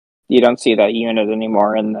you don't see that unit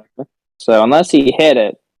anymore in there. So unless he hit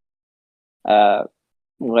it, uh,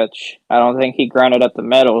 which I don't think he grounded up the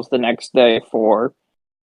medals the next day for,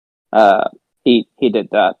 uh, he did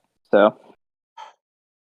that. So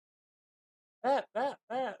that's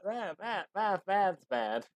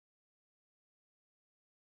bad.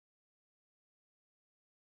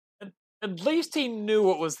 At least he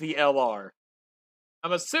knew it was the LR.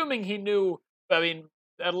 I'm assuming he knew. I mean,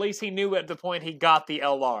 at least he knew at the point he got the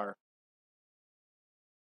LR.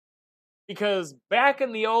 Because back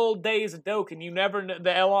in the old days of Dokkan, the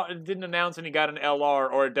LR didn't announce when he got an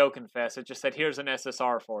LR or a Dokkan Fest. It just said, "Here's an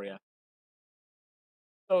SSR for you."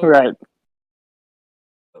 So, right.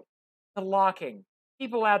 the locking.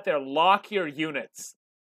 People out there, lock your units.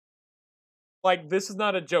 Like, this is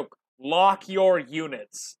not a joke. Lock your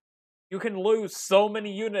units. You can lose so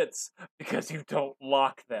many units because you don't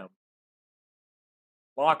lock them.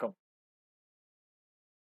 Lock them.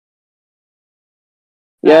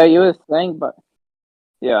 Yeah, you would think, but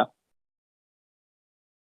yeah.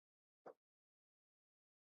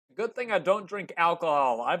 Good thing I don't drink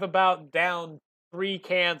alcohol. I've about downed 3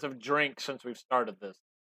 cans of drink since we've started this.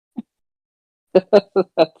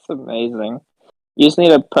 That's amazing. You just need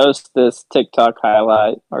to post this TikTok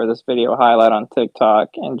highlight or this video highlight on TikTok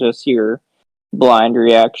and just your blind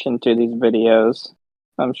reaction to these videos.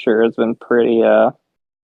 I'm sure it's been pretty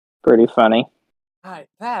funny.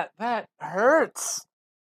 That hurts.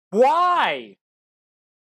 Why?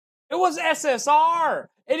 It was SSR.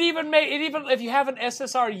 It even if you have an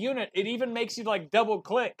SSR unit, it even makes you like double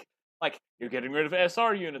click. Like you're getting rid of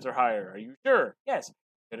SR units or higher. Are you sure? Yes.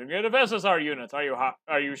 Getting rid of SSR units.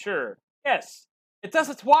 Are you sure? Yes. It does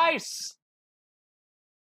it twice.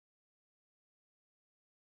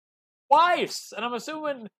 Twice. And I'm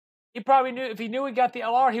assuming he probably knew if he knew he got the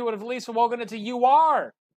LR, he would have at least woken it to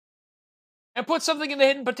UR. And put something in the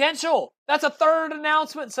hidden potential. That's a third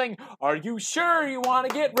announcement saying, are you sure you want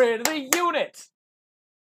to get rid of the unit?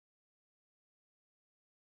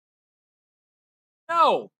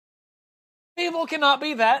 No. People cannot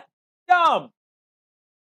be that dumb.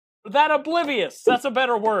 That oblivious. That's a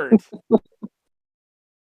better word.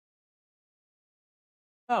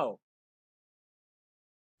 No.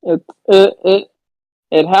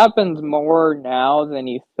 It happens more now than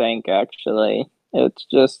you think, actually. It's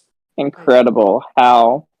just incredible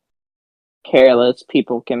how careless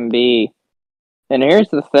people can be. And here's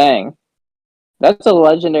the thing. That's a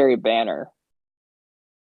legendary banner.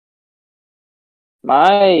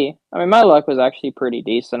 My luck was actually pretty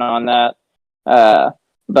decent on that.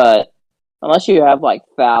 But unless you have like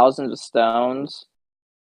thousands of stones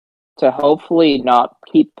to hopefully not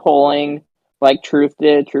keep pulling like Truth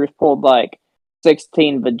did. Truth pulled like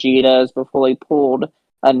 16 Vegetas before he pulled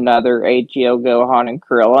another AGO Gohan and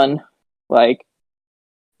Krillin. Like,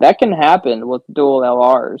 that can happen with dual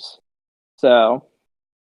LRs. So,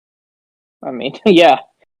 I mean, yeah.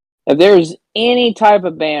 If there's any type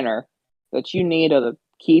of banner that you need to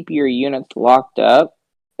keep your units locked up,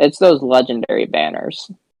 it's those legendary banners.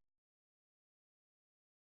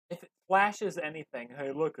 If it flashes anything,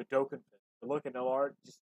 hey, look, a Dokkan, look at LR,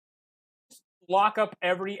 just lock up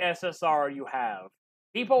every SSR you have.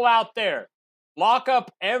 People out there, lock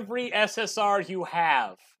up every SSR you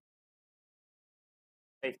have.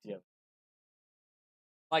 Safety of.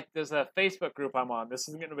 Like, there's a Facebook group I'm on. This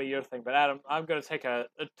isn't going to be your thing, but Adam, I'm going to take a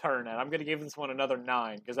turn, and I'm going to give this one another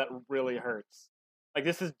 9, because that really hurts. Like,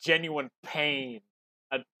 this is genuine pain.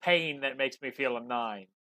 A pain that makes me feel a 9.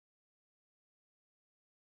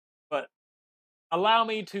 But allow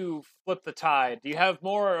me to flip the tide. Do you have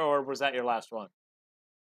more, or was that your last one?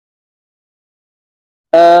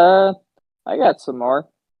 I got some more.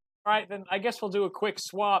 All right, then I guess we'll do a quick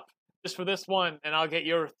swap just for this one, and I'll get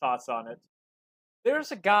your thoughts on it.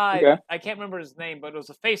 There's a guy, Okay. I can't remember his name, but it was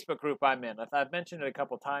a Facebook group I'm in. I've mentioned it a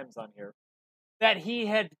couple times on here. That he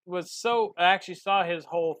I actually saw his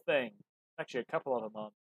whole thing. Actually, a couple of them on.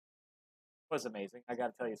 It was amazing. I got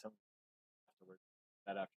to tell you something afterwards.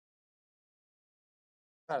 That after.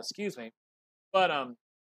 Excuse me. But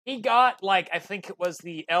he got like I think it was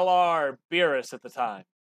the LR Beerus at the time.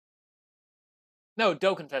 No,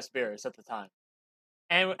 Dokkanfest Beerus at the time.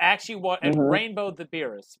 And actually rainbowed the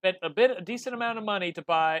Beerus. Spent a decent amount of money to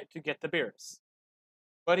get the Beerus.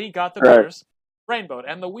 But he got the Beerus rainbowed,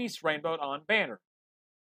 and the Whis rainbowed on banner.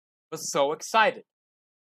 Was so excited.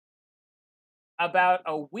 About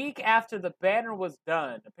a week after the banner was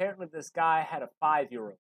done, apparently this guy had a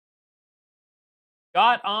 5-year-old.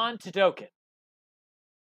 Got on to Dokkan.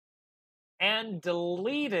 And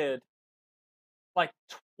deleted like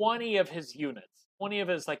 20 of his units. 20 of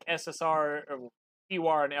his like SSR,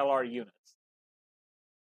 QR, and LR units.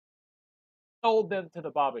 Sold them to the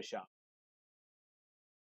Baba shop.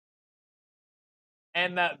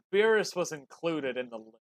 And that Beerus was included in the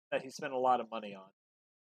list that he spent a lot of money on.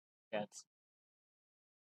 Yes.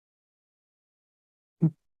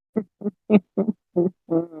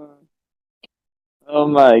 Oh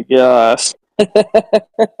my gosh.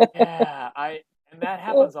 Yeah, and that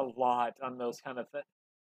happens a lot on those kind of things.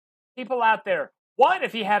 People out there, 1,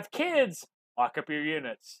 if you have kids, lock up your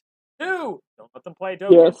units. 2, don't let them play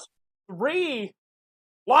Dokkan. Yes. 3,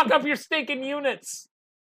 lock up your stinking units.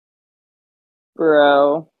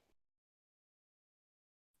 Bro.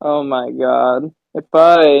 Oh my god.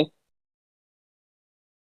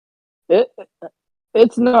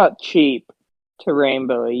 It's not cheap to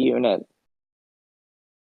rainbow a unit.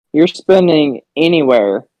 You're spending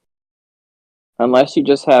anywhere, unless you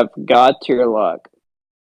just have God tier luck.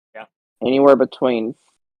 Yeah. Anywhere between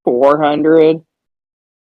 $400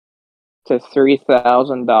 to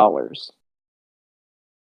 $3,000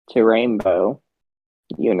 to rainbow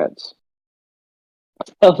units.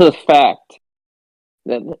 Of the fact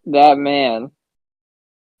that man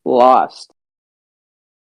lost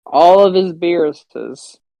all of his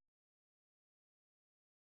Beeruses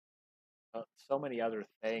so many other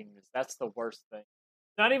things. That's the worst thing.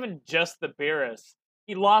 Not even just the Beerus.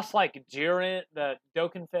 He lost like Jiren, the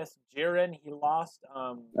Dokkanfest Jiren. He lost.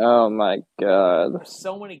 Oh my god. There's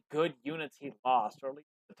so many good units he lost, or at least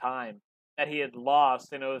at the time that he had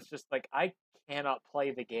lost, and it was just like I cannot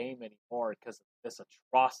play the game anymore because of this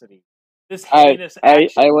atrocity, this I heinous I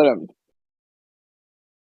action. I wouldn't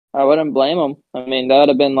I wouldn't blame him. I mean, that would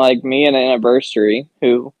have been like me and Anniversary,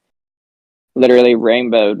 who literally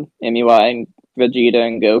rainbowed MUI and Vegeta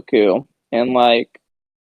and Goku. And like,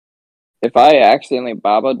 if I accidentally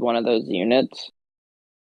bobbed one of those units,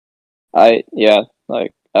 I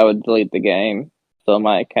would delete the game, fill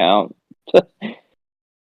my account.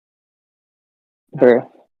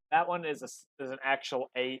 Bro, That one is an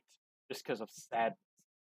actual 8 just because of sadness.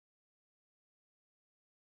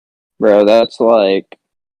 bro, that's like,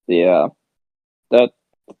 yeah, that,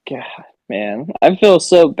 God, man, I feel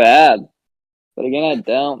so bad. But again, I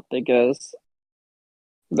don't, because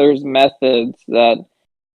there's methods that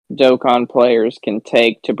Dokkan players can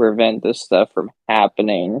take to prevent this stuff from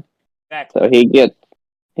happening. Exactly. So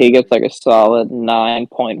he gets like a solid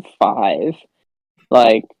 9.5.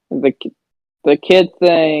 Like the kid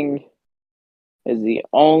thing is the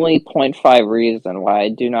only 0.5 reason why I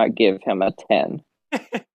do not give him a 10.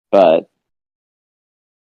 But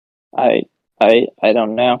I I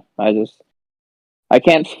don't know. I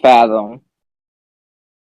can't fathom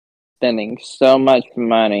spending so much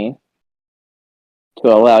money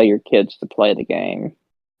to allow your kids to play the game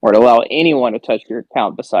or to allow anyone to touch your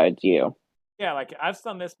account besides you. Yeah, like I've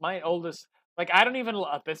done this. My oldest, like I don't even.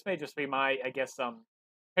 This may just be my, I guess,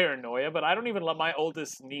 paranoia, but I don't even let my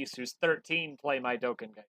oldest niece, who's 13, play my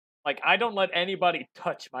Dokkan game. Like I don't let anybody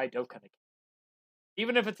touch my Dokkan account.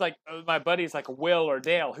 Even if it's like my buddies like Will or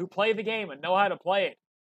Dale who play the game and know how to play it.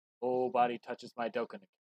 Nobody touches my Dokkan account.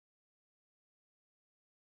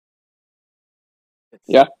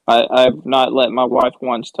 Yeah, I've not let my wife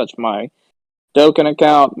once touch my Dokkan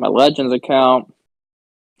account, my Legends account.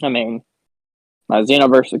 I mean, my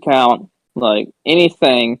Xenoverse account, like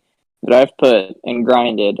anything that I've put and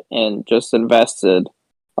grinded and just invested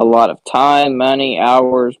a lot of time, money,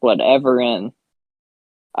 hours, whatever in,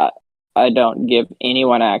 I, I don't give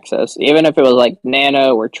anyone access. Even if it was like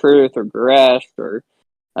Nano or Truth or Gresh or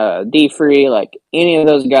D Free, like any of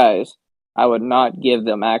those guys, I would not give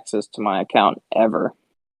them access to my account ever.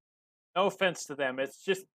 No offense to them. It's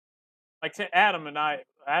just like Adam and I,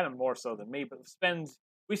 Adam more so than me, but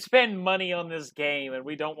we spend money on this game and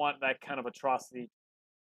we don't want that kind of atrocity to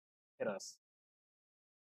hit us.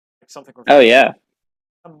 Like something from Oh yeah,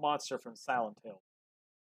 some monster from Silent Hill.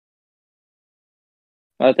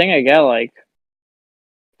 I think I got like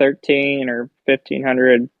 13 or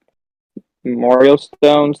 1,500 memorial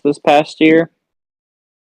stones this past year.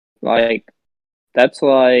 Like that's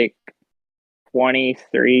like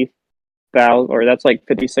 23,000, or that's like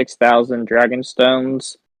 56,000 dragon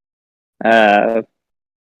stones. Uh,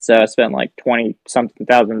 so I spent like 20 something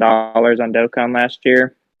 $1,000 on Dokkan last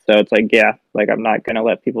year. So it's like, yeah, like I'm not gonna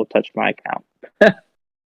let people touch my account.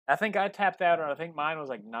 I think I tapped out, or I think mine was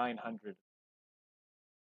like 900.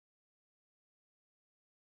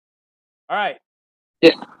 All right.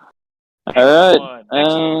 Yeah. All right.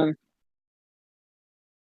 Next one.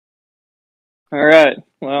 All right.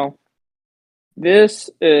 Well, this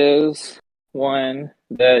is one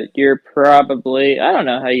that you're probably, I don't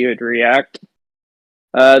know how you would react.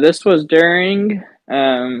 This was during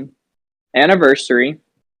anniversary.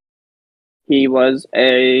 He was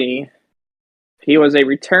a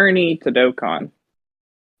returnee to Dokkan.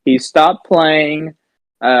 He stopped playing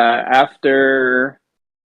after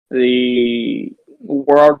the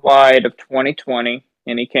worldwide of 2020,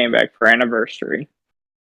 and he came back for anniversary.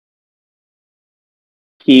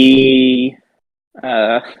 He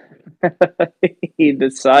uh, he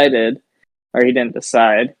decided, or he didn't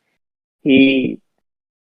decide. He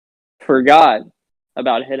forgot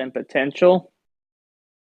about hidden potential,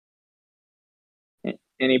 and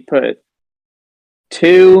he put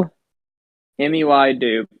 2 MUI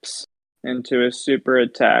dupes into his super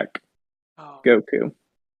attack Oh, Goku.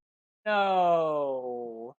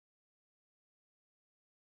 no.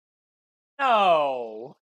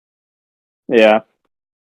 No. Yeah.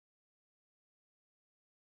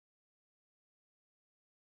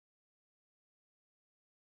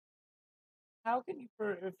 How can you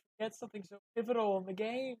forget something so pivotal in the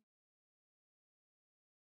game?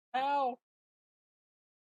 How?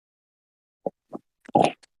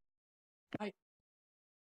 I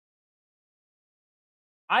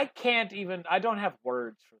I can't even. I don't have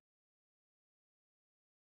words for.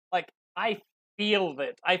 Like I feel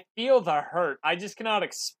it. I feel the hurt. I just cannot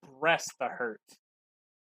express the hurt.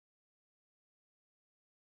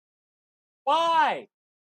 Why?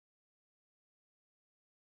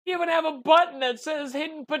 You even have a button that says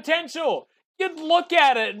hidden potential. You'd look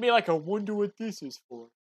at it and be like, I wonder what this is for.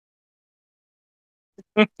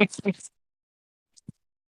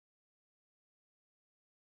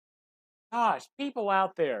 Gosh, people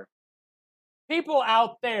out there. People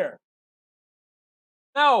out there.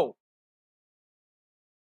 No.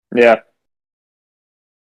 Yeah.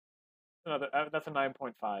 That's a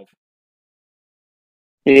 9.5.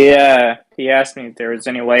 Yeah, he asked me if there was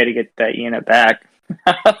any way to get that unit back.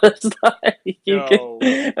 I was like, No.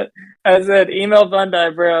 I said, email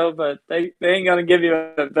Bandai, bro, but they ain't gonna give you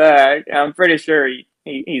it back. I'm pretty sure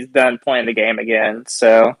he's done playing the game again,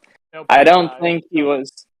 so No, I don't think he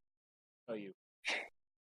was. Tell you.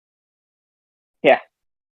 Yeah,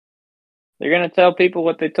 they're gonna tell people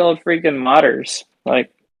what they told freaking modders.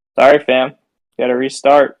 Like, sorry, fam, gotta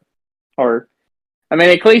restart. Or, I mean,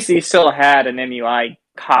 at least he still had an MUI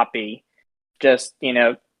copy. Just,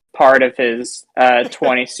 part of his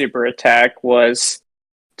 20 super attack was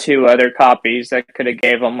two other copies that could have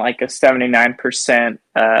gave him like a 79%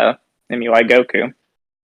 MUI Goku.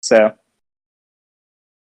 So,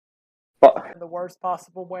 In the worst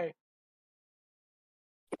possible way.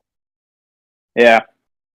 yeah.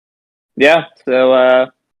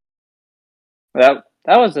 So that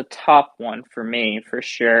was a top one for me for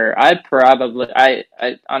sure. I'd probably I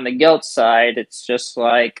on the guilt side, it's just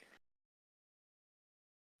like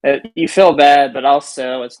you feel bad, but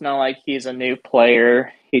also it's not like he's a new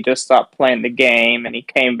player. He just stopped playing the game and he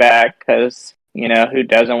came back because, who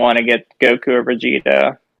doesn't want to get Goku or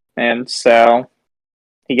Vegeta? And so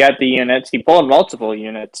he got the units. He pulled multiple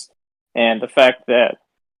units. And the fact that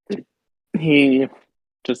he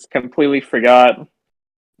just completely forgot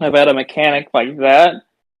about a mechanic like that,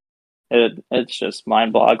 it's just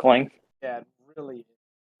mind-boggling. Yeah, it really is.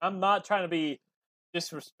 I'm not trying to be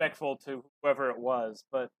disrespectful to whoever it was,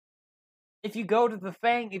 but if you go to the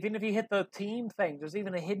thing, even if you hit the team thing, there's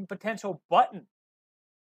even a hidden potential button.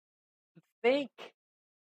 Think.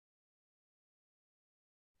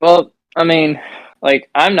 Well, I mean, like,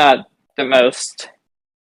 I'm not the most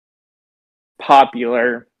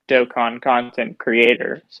popular Dokkan content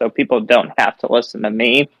creator, so people don't have to listen to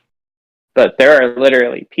me. But there are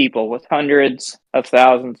literally people with hundreds of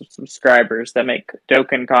thousands of subscribers that make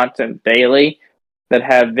Dokkan content daily that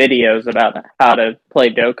have videos about how to play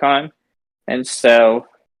Dokkan. And so,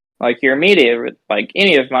 like, your immediate, like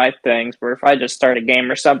any of my things, where if I just start a game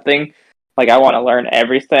or something, like, I want to learn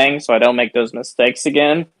everything so I don't make those mistakes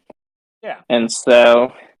again. Yeah. And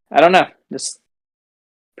so, I don't know. Just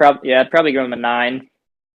I'd probably give him a 9.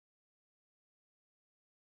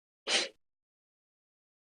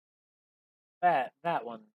 That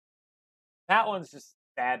one. That one's just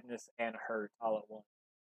sadness and hurt all at once.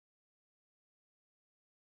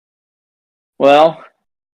 Well,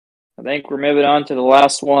 I think we're moving on to the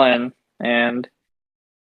last one, and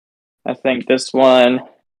I think this one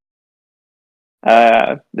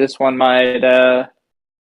might. I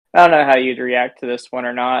don't know how you'd react to this one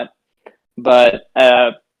or not, but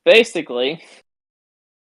basically,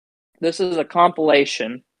 this is a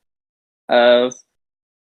compilation of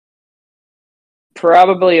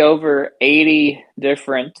probably over 80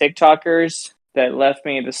 different TikTokers that left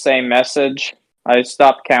me the same message. I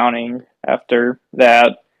stopped counting after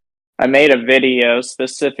that. I made a video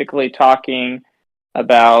specifically talking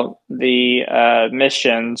about the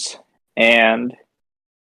missions and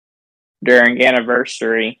during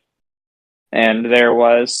anniversary, and there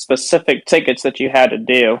was specific tickets that you had to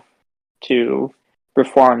do to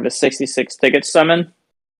perform the 66 ticket summon.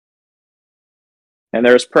 And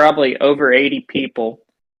there's probably over 80 people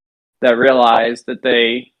that realized that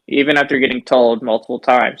they, even after getting told multiple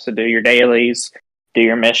times to do your dailies, do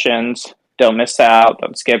your missions, don't miss out,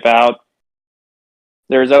 don't skip out,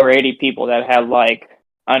 there's over 80 people that had like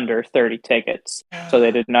under 30 tickets, so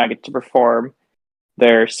they did not get to perform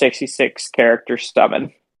their 66 character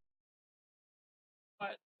summon.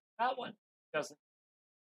 But that one doesn't.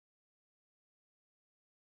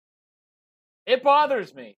 It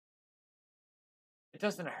bothers me. It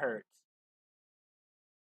doesn't hurt.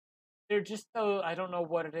 They're just so, I don't know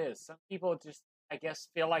what it is. Some people just, I guess,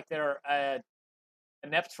 feel like they're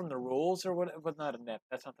inept from the rules or what? Well, not inept.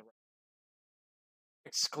 That's not the right.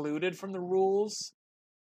 Excluded from the rules,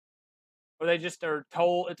 or they just are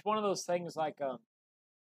told. It's one of those things like I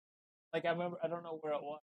remember, I don't know where it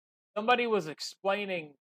was. Somebody was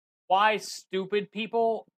explaining why stupid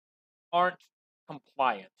people aren't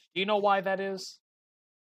compliant. Do you know why that is?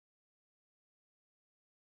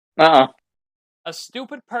 A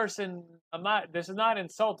stupid person. I'm not. This is not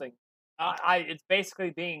insulting. It's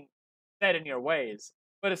basically being said in your ways.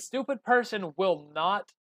 but a stupid person will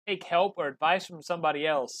not take help or advice from somebody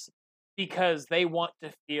else because they want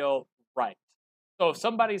to feel right. So if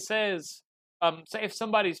somebody says, say if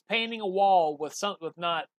somebody's painting a wall with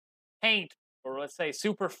not paint, or let's say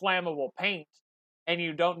super flammable paint, and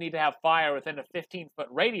you don't need to have fire within a 15-foot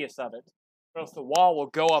radius of it, or else the wall will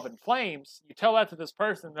go up in flames. You tell that to this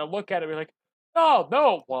person, they'll look at it and be like, "No,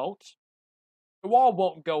 no, it won't. The wall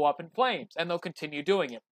won't go up in flames," and they'll continue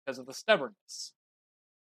doing it because of the stubbornness.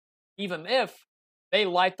 Even if they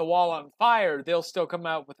light the wall on fire, they'll still come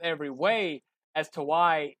out with every way as to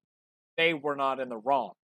why they were not in the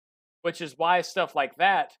wrong. Which is why stuff like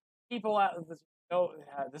that, people out of this,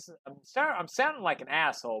 this is I'm sounding like an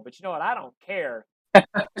asshole, but you know what? I don't care.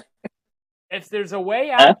 If there's a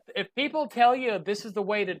way out, if people tell you this is the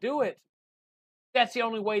way to do it, that's the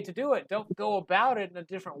only way to do it. Don't go about it in a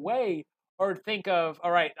different way, or think of,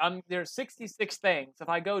 all right, there's 66 things. If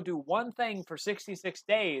I go do one thing for 66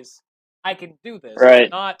 days, I can do this. Right.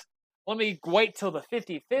 Not, let me wait till the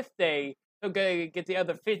 55th day to get the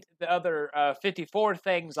other 54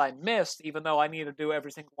 things I missed, even though I need to do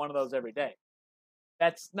every single one of those every day.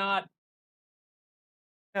 That's not,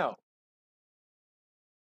 no.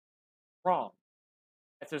 Wrong.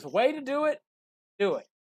 If there's a way to do it, do it.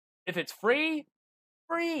 If it's free,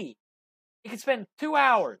 free. You can spend 2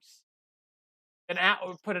 hours,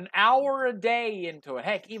 put an hour a day into it.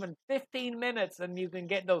 Heck, even 15 minutes, and you can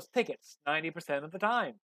get those tickets 90% of the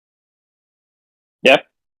time. Yep.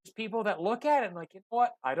 There's people that look at it and like, you know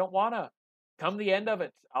what? I don't want to. Come the end of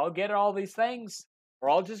it, I'll get all these things,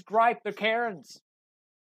 or I'll just gripe. They're Karens.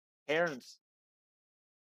 Karens.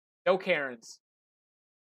 No Karens.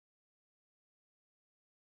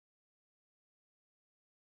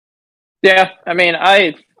 Yeah, I mean,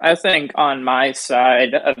 I think on my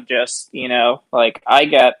side of just, like I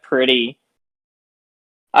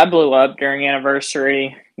blew up during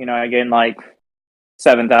anniversary. I gained like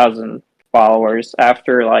 7,000 followers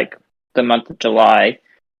after like the month of July.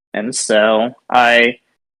 And so I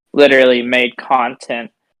literally made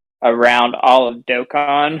content around all of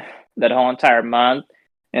Dokkan that whole entire month,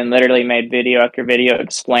 and literally made video after video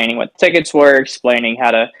explaining what tickets were, explaining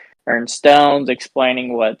how to earn stones,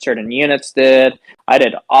 explaining what certain units did. I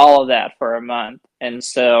did all of that for a month. And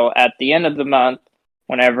so at the end of the month,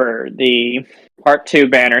 whenever the part 2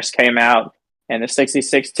 banners came out and the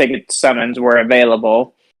 66 ticket summons were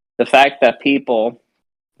available, the fact that people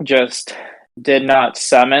just did not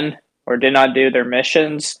summon or did not do their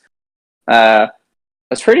missions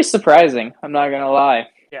was pretty surprising. I'm not going to lie.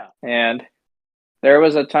 Yeah. And there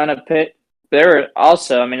was a ton of there were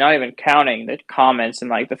also, I mean, not even counting the comments in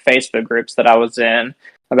like the Facebook groups that I was in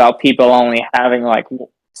about people only having like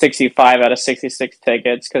 65 out of 66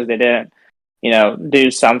 tickets because they didn't,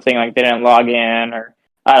 do something, like they didn't log in, or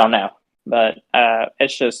I don't know. But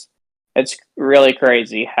it's really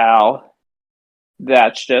crazy how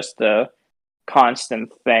that's just a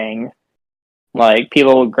constant thing. Like,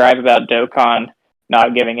 people will gripe about Dokkan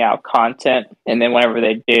not giving out content, and then whenever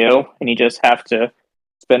they do, and you just have to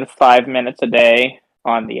spend 5 minutes a day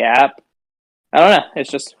on the app. I don't know.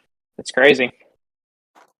 It's crazy.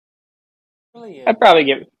 Really is. I'd probably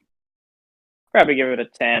give it a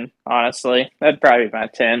 10, honestly. That'd probably be my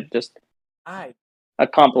 10. Just a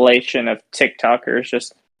compilation of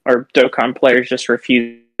TikTokers or Dokkan players just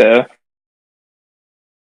refuse to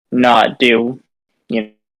not do,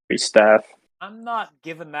 stuff. I'm not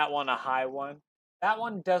giving that one a high one. That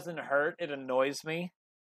one doesn't hurt. It annoys me.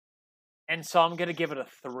 And so I'm going to give it a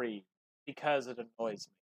 3 because it annoys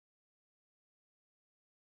me.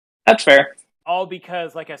 That's fair. All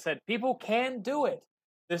because, like I said, people can do it.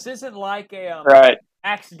 This isn't like a right.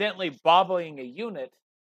 accidentally bobbling a unit,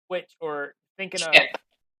 or taking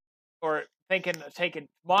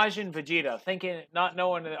Majin Vegeta, not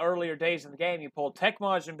knowing in the earlier days in the game you pulled Tech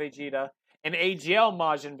Majin Vegeta and AGL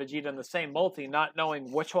Majin Vegeta in the same multi, not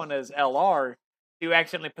knowing which one is LR. You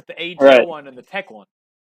accidentally put the AGL one and the Tech one.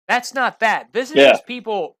 That's not that. This is just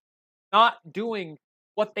people not doing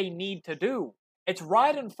what they need to do. It's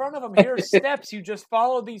right in front of them. Here are steps. You just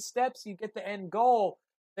follow these steps. You get the end goal.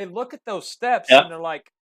 They look at those steps and they're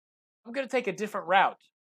like, I'm going to take a different route.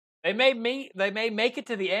 They may make it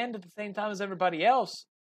to the end at the same time as everybody else,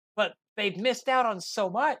 but they've missed out on so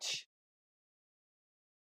much.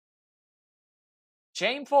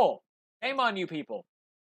 Shameful. Shame on you people.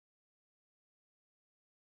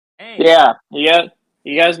 Hey. Yeah.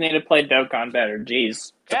 You guys need to play Dokkan better. Jeez.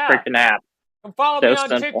 It's a freaking app. Come follow me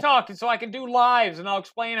on TikTok so I can do lives and I'll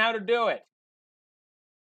explain how to do it.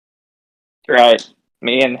 Right.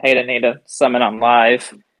 Me and Hayden need to summon on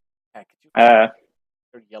live. Heck,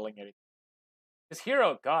 you're yelling at it. Because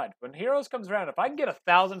Hero, God, when Heroes comes around, if I can get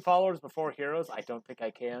 1,000 followers before Heroes, I don't think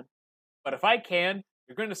I can. But if I can,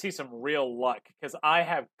 you're going to see some real luck. Because I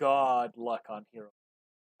have God luck on Heroes.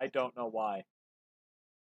 I don't know why.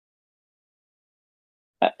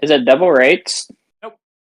 Is it double rates? Nope.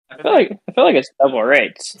 I feel like it's double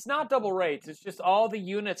rates. It's not double rates. It's just all the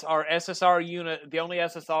units are SSR unit. The only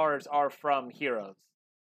SSRs are from Heroes.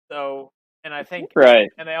 So, and I think, Right.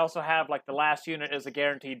 and they also have like the last unit is a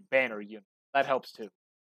guaranteed banner unit. That helps too.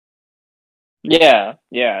 Yeah,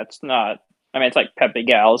 it's not. I mean, it's like Peppy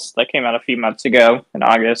Gals that came out a few months ago in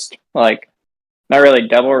August. Like, not really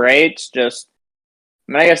double rates, just.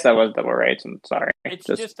 I mean, I guess that was double rates. I'm sorry. It's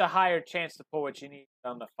just a higher chance to pull what you need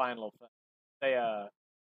on the final thing.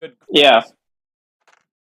 Good. Yeah.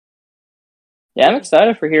 Yeah, I'm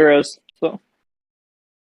excited for Heroes. So, as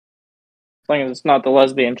long as it's not the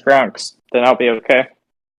lesbian trunks, then I'll be okay.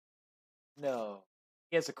 No,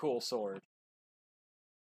 he has a cool sword.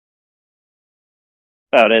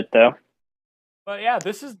 About it, though. But yeah,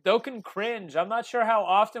 this is Dokkan Cringe. I'm not sure how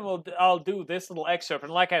often I'll do this little excerpt.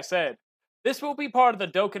 And like I said, this will be part of the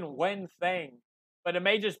Dokkan When thing. But it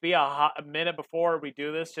may just be a minute before we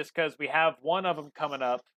do this, just because we have one of them coming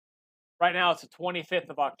up. Right now, it's the 25th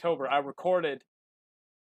of October. I recorded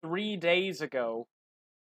 3 days ago,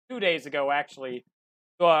 2 days ago, actually,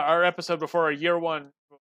 our episode before our year one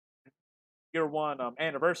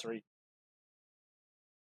anniversary.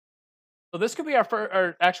 So this could be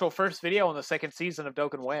our actual first video on the second season of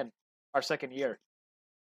Dokkan When, our second year.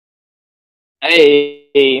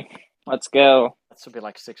 Hey, let's go. This will be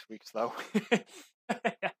like 6 weeks though.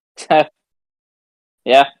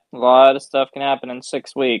 Yeah, a lot of stuff can happen in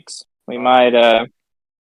 6 weeks. We might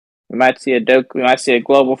see a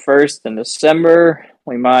global first in December.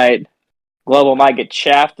 Global might get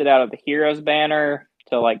shafted out of the Heroes banner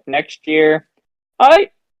till like next year.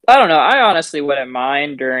 I don't know. I honestly wouldn't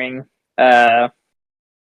mind during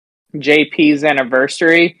JP's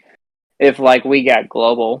anniversary if like we got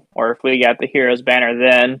global or if we got the Heroes banner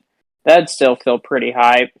then. That'd still feel pretty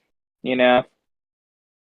hype, you know.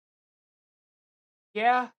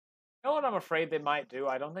 Yeah. You know what I'm afraid they might do?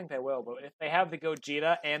 I don't think they will, but if they have the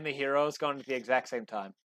Gogeta and the Heroes going at the exact same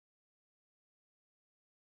time.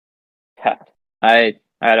 I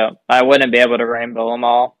wouldn't be able to rainbow them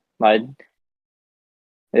all.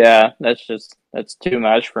 That's too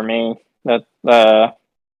much for me. That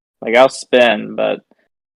like I'll spin, but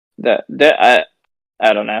I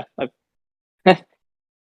don't know.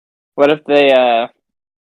 What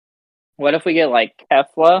if we get like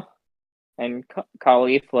Kefla and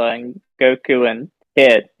Caulifla and Goku and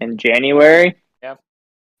Kit in January? Yeah.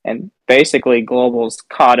 And basically Global's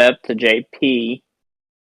caught up to JP.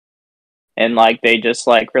 And like they just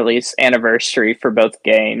like release anniversary for both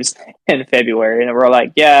games in February, and we're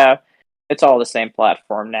like, yeah, it's all the same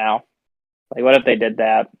platform now. Like, what if they did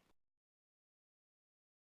that?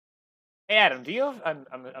 Hey Adam, do you have? I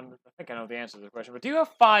think I know the answer to the question, but do you have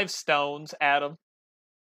 5 stones, Adam?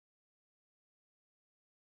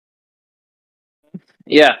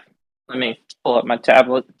 Yeah. Let me pull up my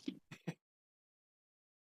tablet.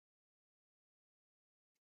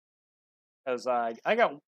 Because I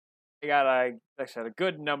got like I said, a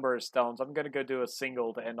good number of stones. I'm gonna go do a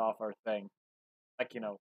single to end off our thing, like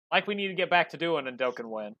like we need to get back to doing in Dokkan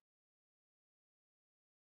When.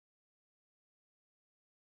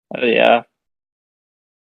 Oh yeah.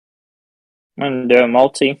 I'm gonna do a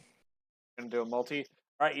multi. Gonna do a multi.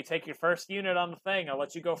 All right, you take your first unit on the thing. I'll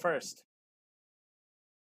let you go first.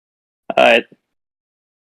 Alright.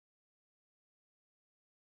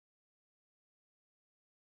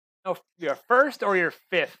 No, your first or your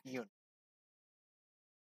 5th unit.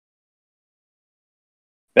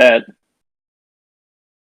 Bet.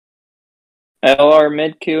 LR,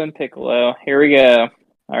 Midku, and Piccolo. Here we go.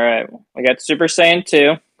 Alright. We got Super Saiyan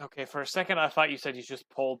 2. Okay, for a second I thought you said you just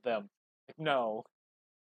pulled them. Like, no.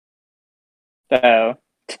 So,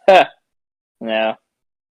 no.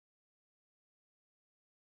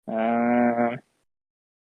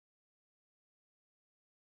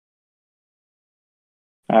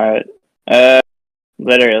 All right.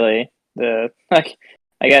 Literally like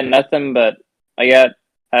I got nothing but I got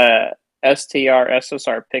STR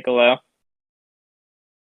SSR Piccolo.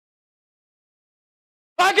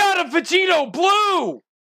 I got a Vegito Blue.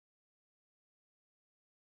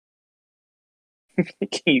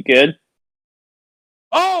 You good?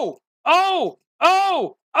 Oh!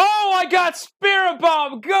 I got Spirit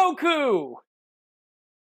Bomb Goku!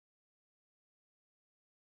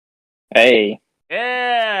 Hey.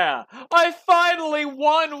 Yeah! I finally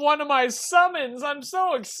won one of my summons! I'm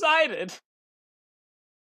so excited!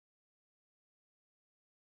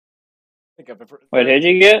 think of it. What did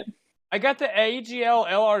you get? I got the AGL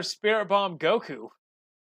LR Spirit Bomb Goku.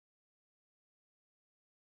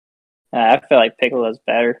 I feel like Piccolo's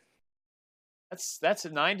better. That's a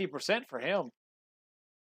 90% for him.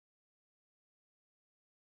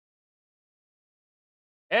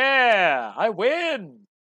 Yeah, I win.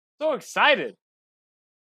 So excited.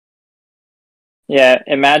 Yeah,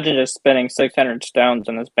 imagine just spending 600 stones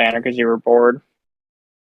on this banner because you were bored.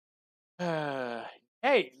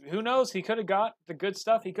 Hey, who knows? He could have got the good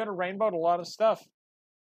stuff. He could have rainbowed a lot of stuff.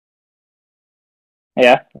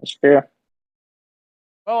 Yeah, that's true.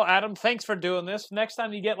 Well, Adam, thanks for doing this. Next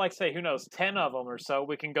time you get, like, say, who knows, 10 of them or so,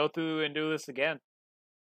 we can go through and do this again.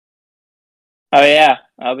 Oh yeah,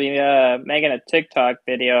 I'll be making a TikTok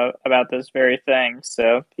video about this very thing.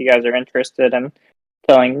 So if you guys are interested in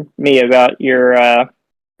telling me about your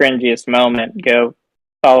cringiest moment, go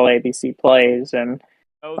follow ABC Plays, and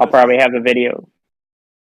I'll probably have the video.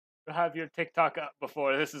 You'll have your TikTok up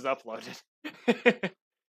before this is uploaded.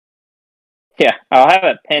 Yeah, I'll have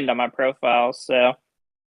it pinned on my profile. So,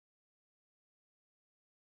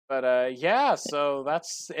 but yeah, so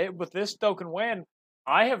that's it with this Dokkan Win.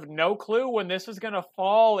 I have no clue when this is going to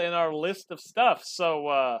fall in our list of stuff.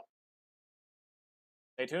 So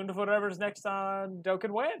stay tuned for whatever's next on Dokkan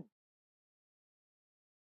Win.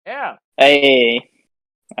 Yeah. hey,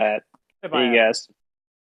 Bye, see you guys.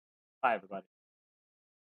 Bye, everybody.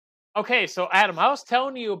 Okay, so Adam, I was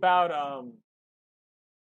telling you about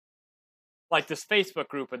like this Facebook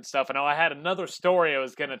group and stuff, and I had another story I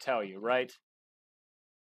was going to tell you, right?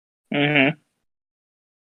 Mm-hmm.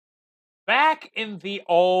 Back in the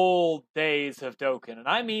old days of Dokkan, and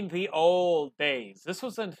I mean the old days, this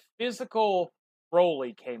was when physical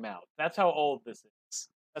Broly came out. That's how old this is.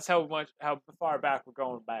 That's how far back we're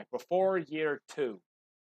going back. Before year 2.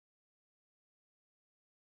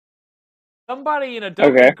 Somebody in a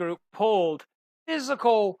Dokkan group pulled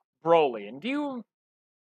physical Broly. And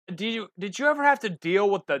did you ever have to deal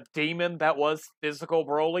with the demon that was physical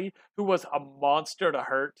Broly, who was a monster to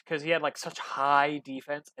hurt because he had like such high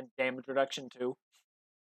defense and damage reduction too?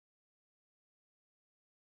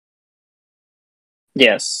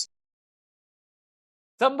 Yes.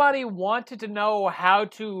 Somebody wanted to know how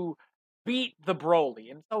to beat the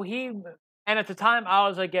Broly, and so and at the time I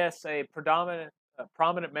was, I guess, a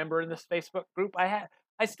prominent member in this Facebook group. I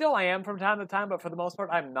still am from time to time, but for the most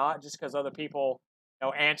part I'm not, just because other people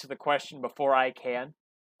answer the question before I can.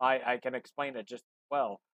 I can explain it just as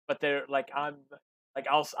well, but they're like I'm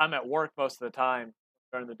at work most of the time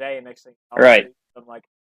during the day, and next thing I'm like,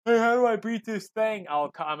 hey, how do I beat this thing?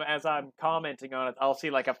 As I'm commenting on it, I'll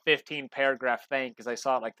see like a 15 paragraph thing because I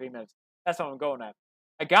saw it like 3 minutes. That's what I'm going at.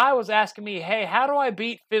 A guy was asking me, hey, how do I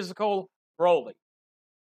beat physical Broly?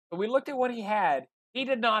 So we looked at what he had. He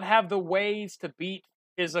did not have the ways to beat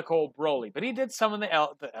physical Broly, but he did summon the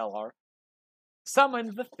LR,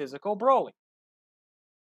 summoned the physical Broly.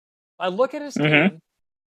 I look at his team,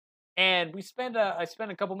 and I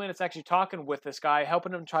spent a couple minutes actually talking with this guy,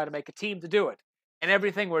 helping him try to make a team to do it. And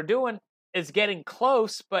everything we're doing is getting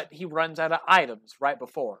close, but he runs out of items right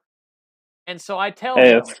before. And so I tell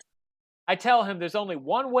him there's only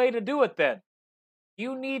one way to do it then.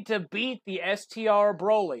 You need to beat the STR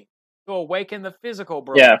Broly to awaken the physical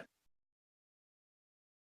Broly. Yeah.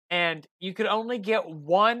 And you could only get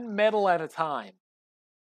one medal at a time.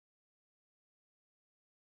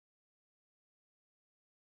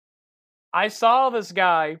 I saw this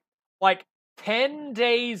guy like 10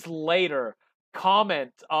 days later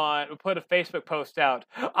put a Facebook post out.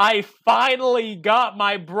 I finally got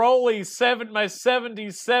my my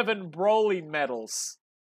 77 Broly medals.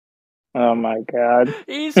 Oh my god.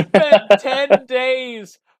 He spent 10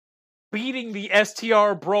 days beating the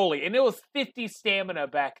STR Broly, and it was 50 stamina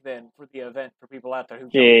back then for the event for people out there who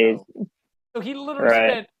don't know. So he literally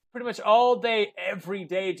spent pretty much all day, every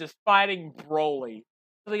day, just fighting Broly.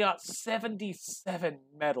 So they got 77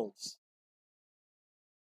 medals.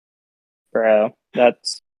 Bro, that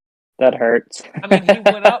hurts. I mean, he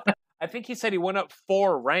went up. I think he said he went up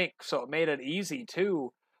 4 ranks, so it made it easy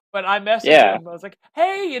too. But I messaged him. I was like,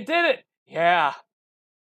 "Hey, you did it!" Yeah,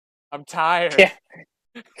 I'm tired. Yeah,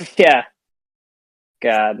 yeah.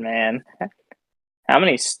 God, man, how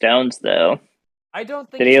many stones though? I don't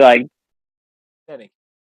think. Did he like? Did he?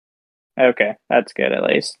 Okay, that's good at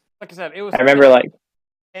least. Like I said, it was. I remember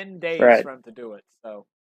 10 days for him to do it. So.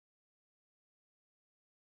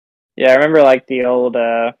 Yeah, I remember like the old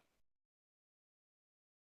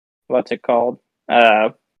what's it called?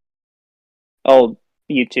 Old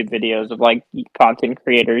YouTube videos of like content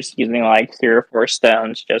creators using like 3 or 4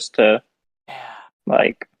 stones just to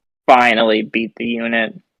like finally beat the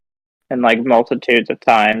unit, and like multitudes of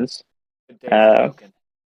times. Good days of Dokkan.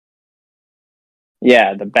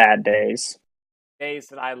 Yeah, the bad days. Days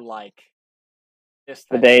that I like. This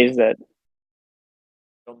The type of days that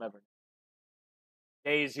you'll never.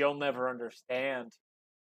 Days you'll never understand.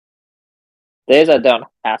 days I don't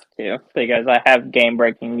have to because I have game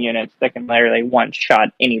breaking units that can literally one shot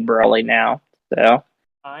any Broly now. So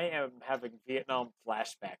I am having Vietnam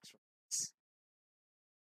flashbacks from this.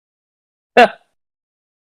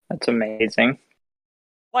 that's amazing.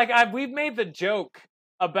 Like we've made the joke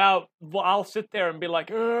about I'll sit there and be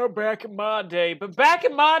like, oh, back in my day. But back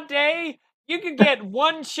in my day, you could get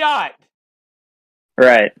one shot.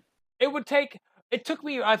 Right. It took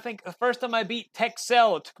me, I think, the first time I beat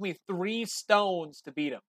Texel, it took me 3 stones to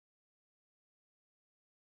beat him.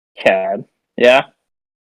 God. Yeah.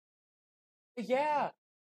 Yeah.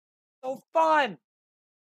 So fun.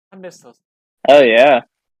 I miss those. Oh yeah.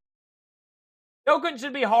 Dokkan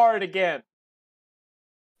should be hard again.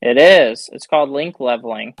 It is. It's called link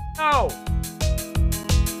leveling. No.